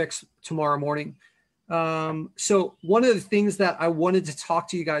going to be fixed tomorrow morning. So one of the things that I wanted to talk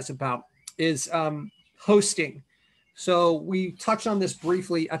to you guys about is hosting. So we touched on this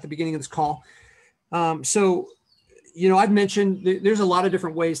briefly at the beginning of this call. So, you know, I've mentioned there's a lot of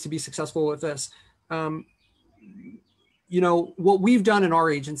different ways to be successful with this. You know, what we've done in our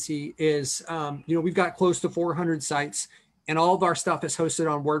agency is, you know, we've got close to 400 sites and all of our stuff is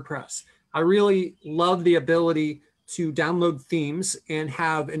hosted on WordPress. I really love the ability to download themes and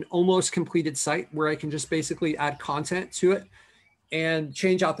have an almost completed site where I can just basically add content to it and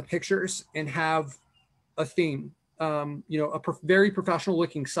change out the pictures and have a theme, you know, a very professional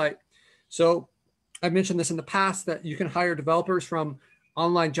looking site. So I've mentioned this in the past that you can hire developers from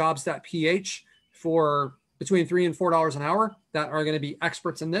onlinejobs.ph for between $3 and $4 an hour that are going to be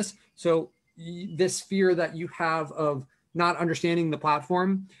experts in this. So this fear that you have of not understanding the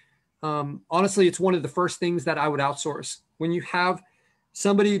platform, honestly, it's one of the first things that I would outsource. When you have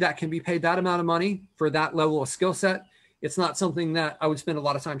somebody that can be paid that amount of money for that level of skill set, it's not something that I would spend a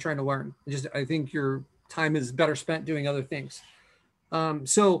lot of time trying to learn. I think your time is better spent doing other things.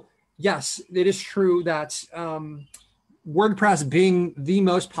 So yes, it is true that WordPress being the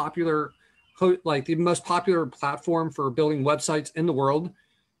most popular platform for building websites in the world,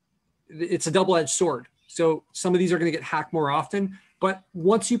 it's a double-edged sword. So some of these are going to get hacked more often, but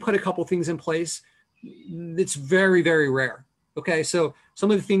once you put a couple things in place, it's very, very rare. Okay, so some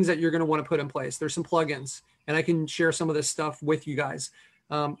of the things that you're going to want to put in place, there's some plugins, and I can share some of this stuff with you guys.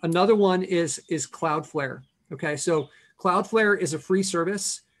 Another one is Cloudflare. Okay, so Cloudflare is a free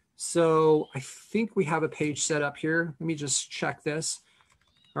service. So I think we have a page set up here. Let me just check this.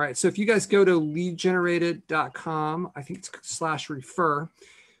 All right, so if you guys go to leadgenerated.com, I think it's /refer.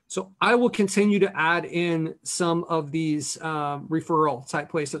 So I will continue to add in some of these referral type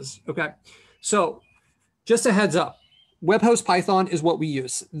places. Okay, so just a heads up, Webhost Python is what we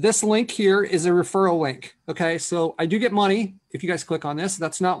use. This link here is a referral link. Okay, so I do get money if you guys click on this.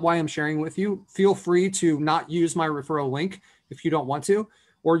 That's not why I'm sharing with you. Feel free to not use my referral link if you don't want to,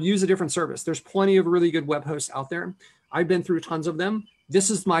 or use a different service. There's plenty of really good web hosts out there. I've been through tons of them. This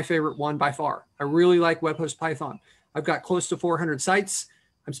is my favorite one by far. I really like Webhost Python. I've got close to 400 sites.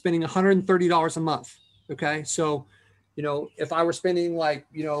 I'm spending $130 a month. Okay, so, you know, if I were spending like,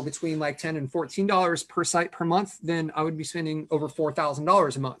 you know, between like $10 and $14 per site per month, then I would be spending over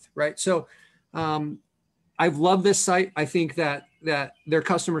 $4,000 a month, right? So I've loved this site. I think that their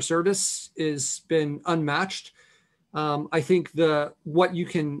customer service has been unmatched. I think what you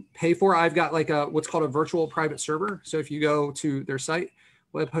can pay for, I've got like what's called a virtual private server. So if you go to their site,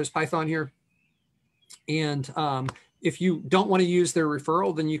 Webhost Python here, and if you don't want to use their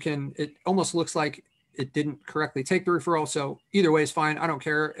referral, then you can, it almost looks like it didn't correctly take the referral. So either way is fine. I don't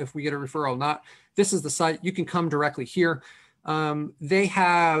care if we get a referral or not. This is the site. You can come directly here. They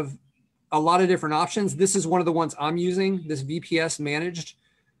have a lot of different options. This is one of the ones I'm using, this VPS managed.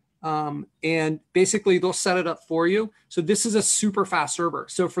 And basically they'll set it up for you. So this is a super fast server.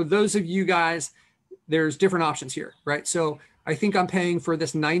 So for those of you guys, there's different options here, right? So I think I'm paying for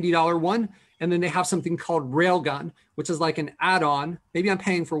this $90 one. And then they have something called Railgun, which is like an add-on. Maybe I'm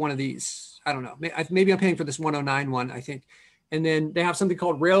paying for one of these. I don't know. Maybe I'm paying for this 109 one, I think. And then they have something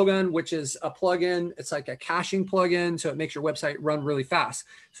called Railgun, which is a plugin. It's like a caching plugin. So it makes your website run really fast.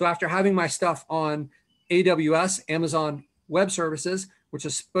 So after having my stuff on AWS, Amazon Web Services, which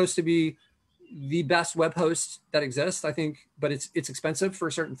is supposed to be the best web host that exists, I think, but it's expensive for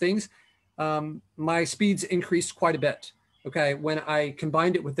certain things. My speeds increased quite a bit, okay, when I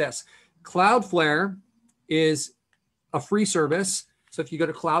combined it with this. Cloudflare is a free service. So if you go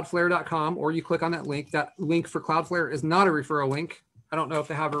to cloudflare.com or you click on that link for Cloudflare is not a referral link. I don't know if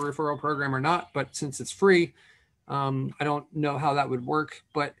they have a referral program or not, but since it's free, I don't know how that would work,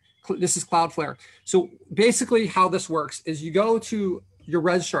 but this is Cloudflare. So basically how this works is you go to your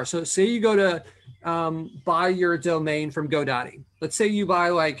registrar. So say you go to buy your domain from GoDaddy. Let's say you buy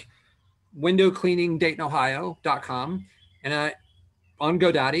like windowcleaningdaytonohio.com and on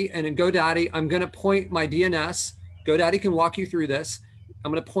GoDaddy. And in GoDaddy, I'm going to point my DNS. GoDaddy can walk you through this.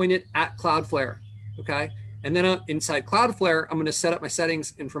 I'm going to point it at Cloudflare. Okay. And then inside Cloudflare, I'm going to set up my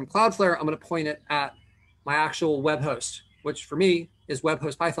settings. And from Cloudflare, I'm going to point it at my actual web host, which for me is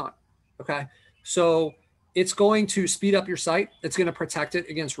Webhost Python. Okay. So it's going to speed up your site. It's going to protect it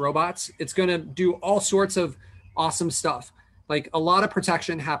against robots. It's going to do all sorts of awesome stuff. Like a lot of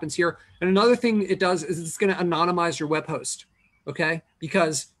protection happens here. And another thing it does is it's going to anonymize your web host. Okay.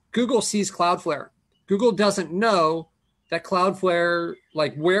 Because Google sees Cloudflare. Google doesn't know that Cloudflare,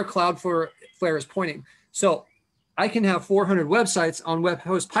 like where Cloudflare is pointing. So I can have 400 websites on web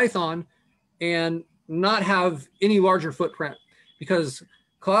host Python and not have any larger footprint because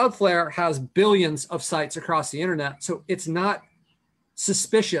Cloudflare has billions of sites across the internet. So it's not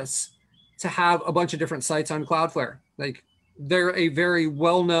suspicious to have a bunch of different sites on Cloudflare. Like they're a very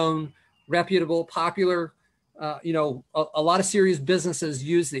well-known, reputable, popular, a lot of serious businesses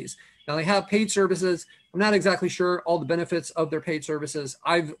use these. Now they have paid services. I'm not exactly sure all the benefits of their paid services.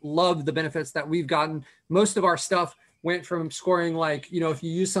 I've loved the benefits that we've gotten. Most of our stuff went from scoring like, if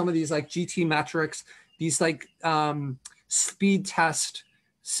you use some of these like GT metrics, these like speed test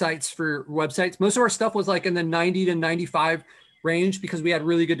sites for websites, most of our stuff was like in the 90 to 95 range because we had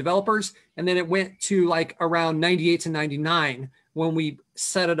really good developers. And then it went to like around 98 to 99 when we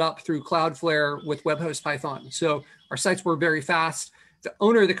set it up through Cloudflare with web host Python. So our sites were very fast. The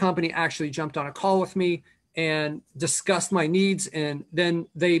owner of the company actually jumped on a call with me and discussed my needs. And then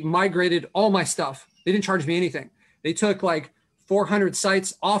they migrated all my stuff. They didn't charge me anything. They took like 400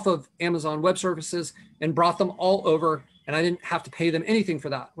 sites off of Amazon Web Services and brought them all over. And I didn't have to pay them anything for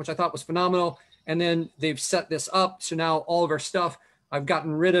that, which I thought was phenomenal. And then they've set this up. So now all of our stuff, I've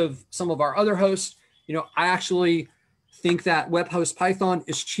gotten rid of some of our other hosts. I actually think that web host Python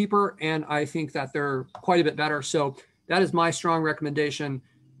is cheaper and I think that they're quite a bit better. So that is my strong recommendation.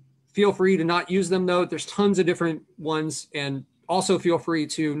 Feel free to not use them though. There's tons of different ones, and also feel free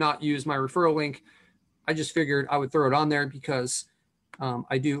to not use my referral link. I just figured I would throw it on there because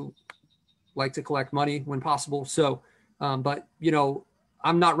I do like to collect money when possible. So, but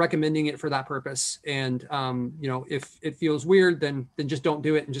I'm not recommending it for that purpose. And if it feels weird, then just don't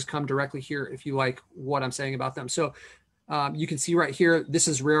do it and just come directly here if you like what I'm saying about them. So you can see right here, this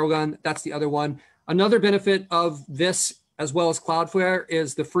is Railgun. That's the other one. Another benefit of this, as well as Cloudflare,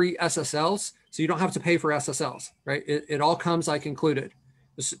 is the free SSLs. So you don't have to pay for SSLs, right? It all comes like included.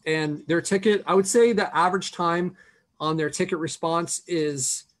 And their ticket, I would say the average time on their ticket response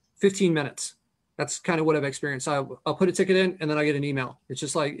is 15 minutes. That's kind of what I've experienced. I'll put a ticket in and then I get an email. It's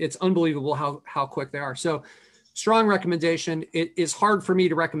just like, it's unbelievable how quick they are. So strong recommendation. It is hard for me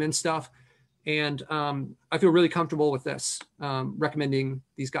to recommend stuff. And I feel really comfortable with this, recommending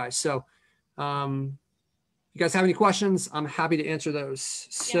these guys. So you guys have any questions? I'm happy to answer those.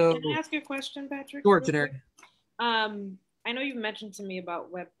 So can I ask you a question, Patrick? Sure, Janari. I know you've mentioned to me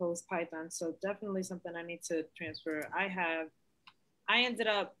about web host Python, so definitely something I need to transfer. I ended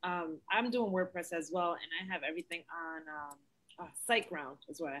up, I'm doing WordPress as well, and I have everything on SiteGround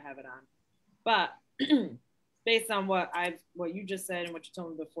is what I have it on. But based on what you just said and what you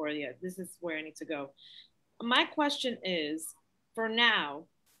told me before, yeah, this is where I need to go. My question is, for now,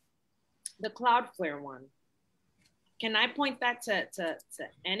 the Cloudflare one, can I point that to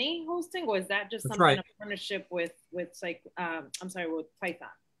any hosting, or is that just something in partnership with Python?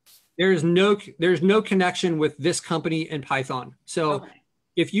 There's no connection with this company and Python. So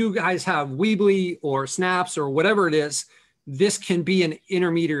if you guys have Weebly or Snaps or whatever it is, this can be an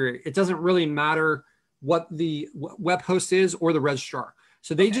intermediary. It doesn't really matter what the web host is or the registrar.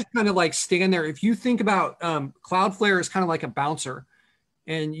 So they just kind of like stand there. If you think about Cloudflare is kind of like a bouncer,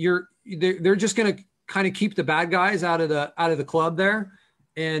 and they're just going to kind of keep the bad guys out of the club there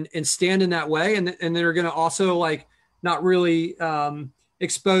and stand in that way. And they're going to also like not really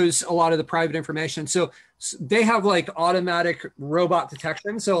expose a lot of the private information. So they have like automatic robot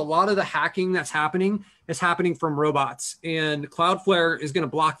detection. So a lot of the hacking that's happening is happening from robots, and Cloudflare is going to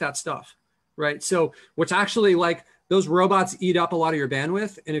block that stuff. Right. So what's actually like those robots eat up a lot of your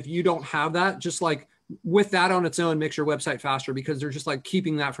bandwidth. And if you don't have that, just like with that on its own, makes your website faster because they're just like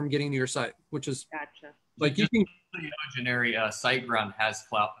keeping that from getting to your site, which is like you can. Generic SiteGround has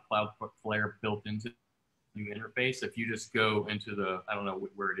Cloudflare built into the new interface. If you just go into I don't know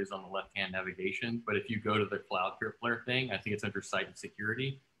where it is on the left-hand navigation, but if you go to the Cloudflare thing, I think it's under Site and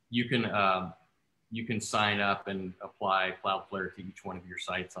Security. You can sign up and apply Cloudflare to each one of your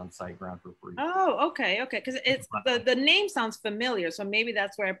sites on SiteGround for free. Oh, okay. Because it's the name sounds familiar, so maybe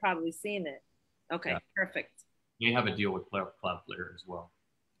that's where I've probably seen it. Okay, perfect. You have a deal with Cloudflare as well.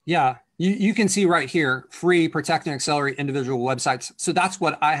 Yeah, you can see right here, free, protect and accelerate individual websites. So that's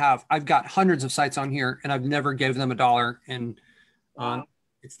what I have. I've got hundreds of sites on here and I've never gave them $1. And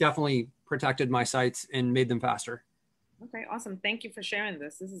it's definitely protected my sites and made them faster. Okay, awesome. Thank you for sharing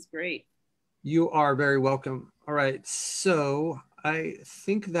this. This is great. You are very welcome. All right. So I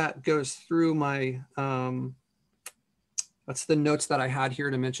think that goes through my, that's the notes that I had here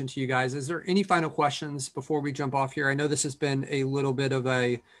to mention to you guys. Is there any final questions before we jump off here? I know this has been a little bit of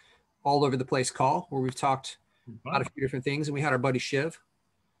a all over the place call where we've talked about a few different things, and we had our buddy Shiv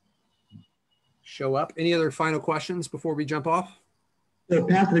show up. Any other final questions before we jump off? So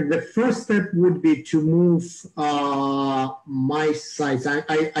Patric, the first step would be to move my sites.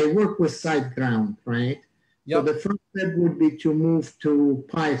 I work with SiteGround, right? Yep. So the first step would be to move to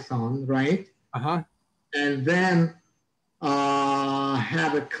Python, right? Uh-huh. And then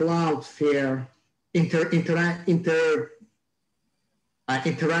have a Cloudflare interact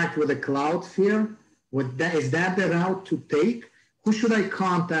with a Cloudflare. Is that the route to take? Who should I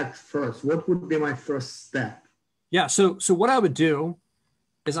contact first? What would be my first step? Yeah. So what I would do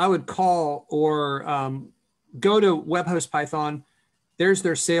is I would call or go to WebHost Python. There's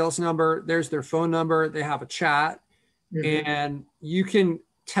their sales number. There's their phone number. They have a chat, and you can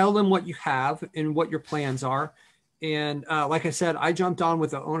tell them what you have and what your plans are. And like I said, I jumped on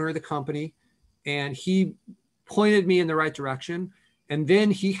with the owner of the company, and he pointed me in the right direction. And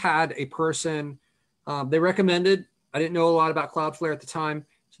then he had a person they recommended. I didn't know a lot about Cloudflare at the time,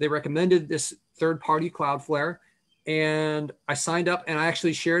 so they recommended this third-party Cloudflare. And I signed up, and I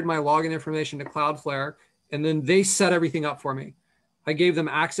actually shared my login information to Cloudflare, and then they set everything up for me. I gave them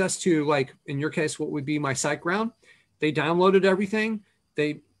access to, like, in your case, what would be my SiteGround. They downloaded everything,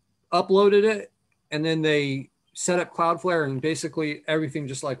 they uploaded it, and then they set up Cloudflare, and basically everything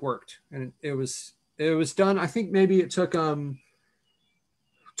just like worked. And it was done. I think maybe it took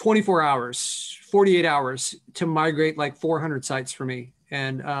 24 hours, 48 hours to migrate like 400 sites for me.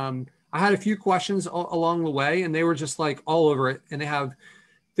 And I had a few questions along the way, and they were just like all over it. And they have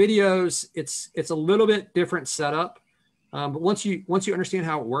videos. It's a little bit different setup, but once you understand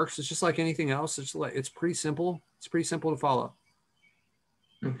how it works, it's just like anything else. It's pretty simple. It's pretty simple to follow.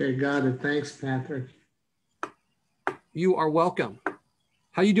 Okay, got it. Thanks, Patric. You are welcome.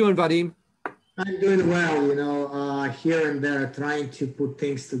 How you doing, Vadim? I'm doing well. Here and there, trying to put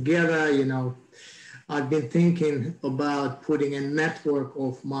things together. I've been thinking about putting a network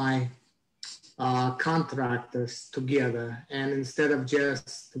of my contractors together, and instead of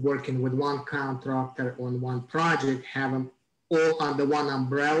just working with one contractor on one project, have them all under one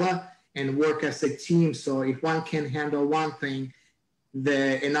umbrella and work as a team. So if one can handle one thing,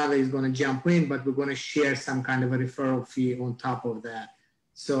 another is going to jump in, but we're going to share some kind of a referral fee on top of that.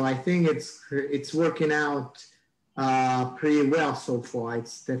 So I think it's working out pretty well so far.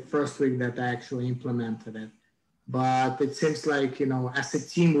 It's the first week that I actually implemented it. But it seems like, as a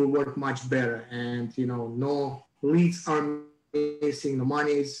team, we work much better, and, no leads are missing, no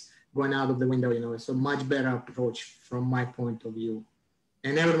money is going out of the window, it's a much better approach from my point of view.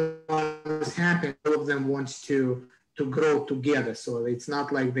 And everyone is happy. All of them wants to grow together. So it's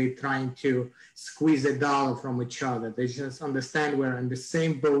not like they're trying to squeeze a dollar from each other. They just understand we're in the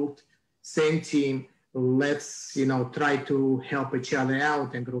same boat, same team. Let's, try to help each other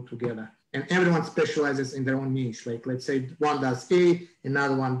out and grow together. And everyone specializes in their own niche. Like, let's say one does A,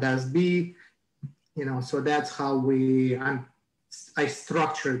 another one does B, so that's how I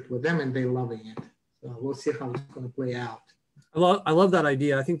structured with them, and they're loving it. So we'll see how it's going to play out. I love that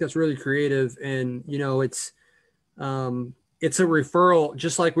idea. I think that's really creative. And, it's a referral,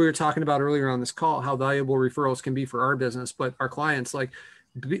 just like we were talking about earlier on this call, how valuable referrals can be for our business, but our clients, like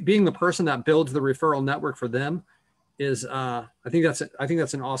being the person that builds the referral network for them is, I think that's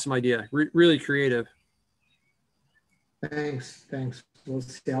an awesome idea. Really creative. Thanks. We'll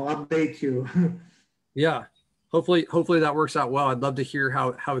see. I'll update you. Yeah. Hopefully that works out well. I'd love to hear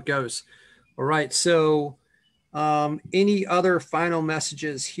how it goes. All right. So, any other final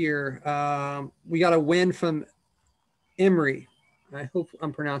messages here? We got a win from Emery. I hope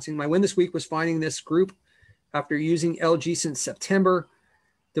I'm pronouncing. My win this week was finding this group after using LG since September.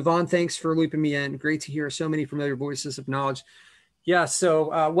 Devon, thanks for looping me in. Great to hear so many familiar voices of knowledge. Yeah,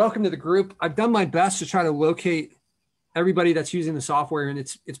 so welcome to the group. I've done my best to try to locate everybody that's using the software, and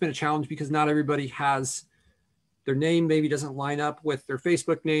it's been a challenge because not everybody has their name, maybe doesn't line up with their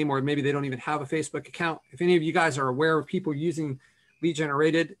Facebook name, or maybe they don't even have a Facebook account. If any of you guys are aware of people using Lead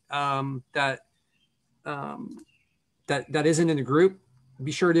Generated that isn't in the group,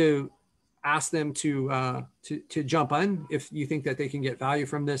 be sure to ask them to jump on if you think that they can get value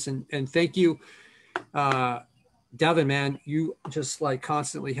from this. And thank you, Devon, man. You just like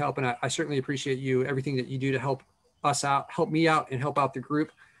constantly help, and I certainly appreciate you, everything that you do to help us out, help me out, and help out the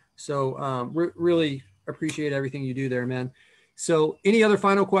group. So really appreciate everything you do there, man. So any other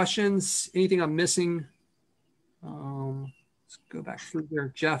final questions? Anything I'm missing? Let's go back through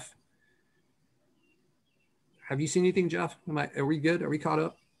there. Jeff Have you seen anything, Jeff? Are we good? Are we caught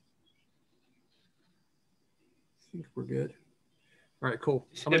up? I think we're good. All right, cool.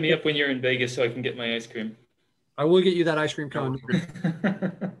 Hit me up when you're in Vegas so I can get my ice cream. I will get you that ice cream cone.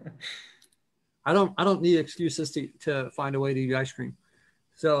 I don't need excuses to find a way to eat ice cream.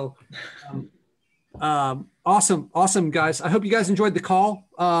 So awesome, guys. I hope you guys enjoyed the call.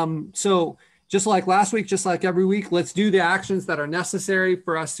 So just like last week, just like every week, let's do the actions that are necessary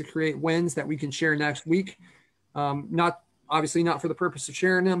for us to create wins that we can share next week. Obviously not for the purpose of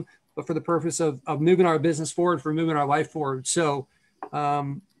sharing them, but for the purpose of moving our business forward, for moving our life forward. So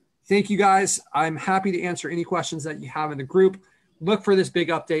thank you guys. I'm happy to answer any questions that you have in the group. Look for this big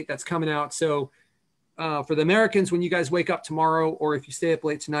update that's coming out. So for the Americans, when you guys wake up tomorrow, or if you stay up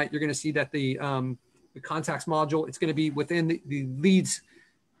late tonight, you're going to see that the contacts module, it's going to be within the leads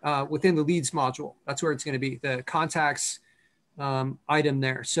module. That's where it's going to be, the contacts item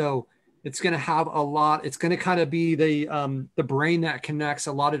there. So it's going to have a lot. It's going to kind of be the brain that connects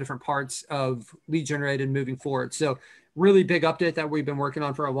a lot of different parts of lead generated moving forward. So really big update that we've been working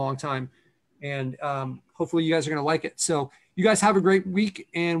on for a long time. And hopefully you guys are going to like it. So you guys have a great week,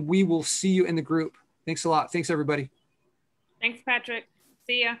 and we will see you in the group. Thanks a lot. Thanks, everybody. Thanks, Patrick.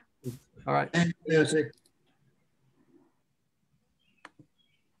 See ya. All right. Thank you.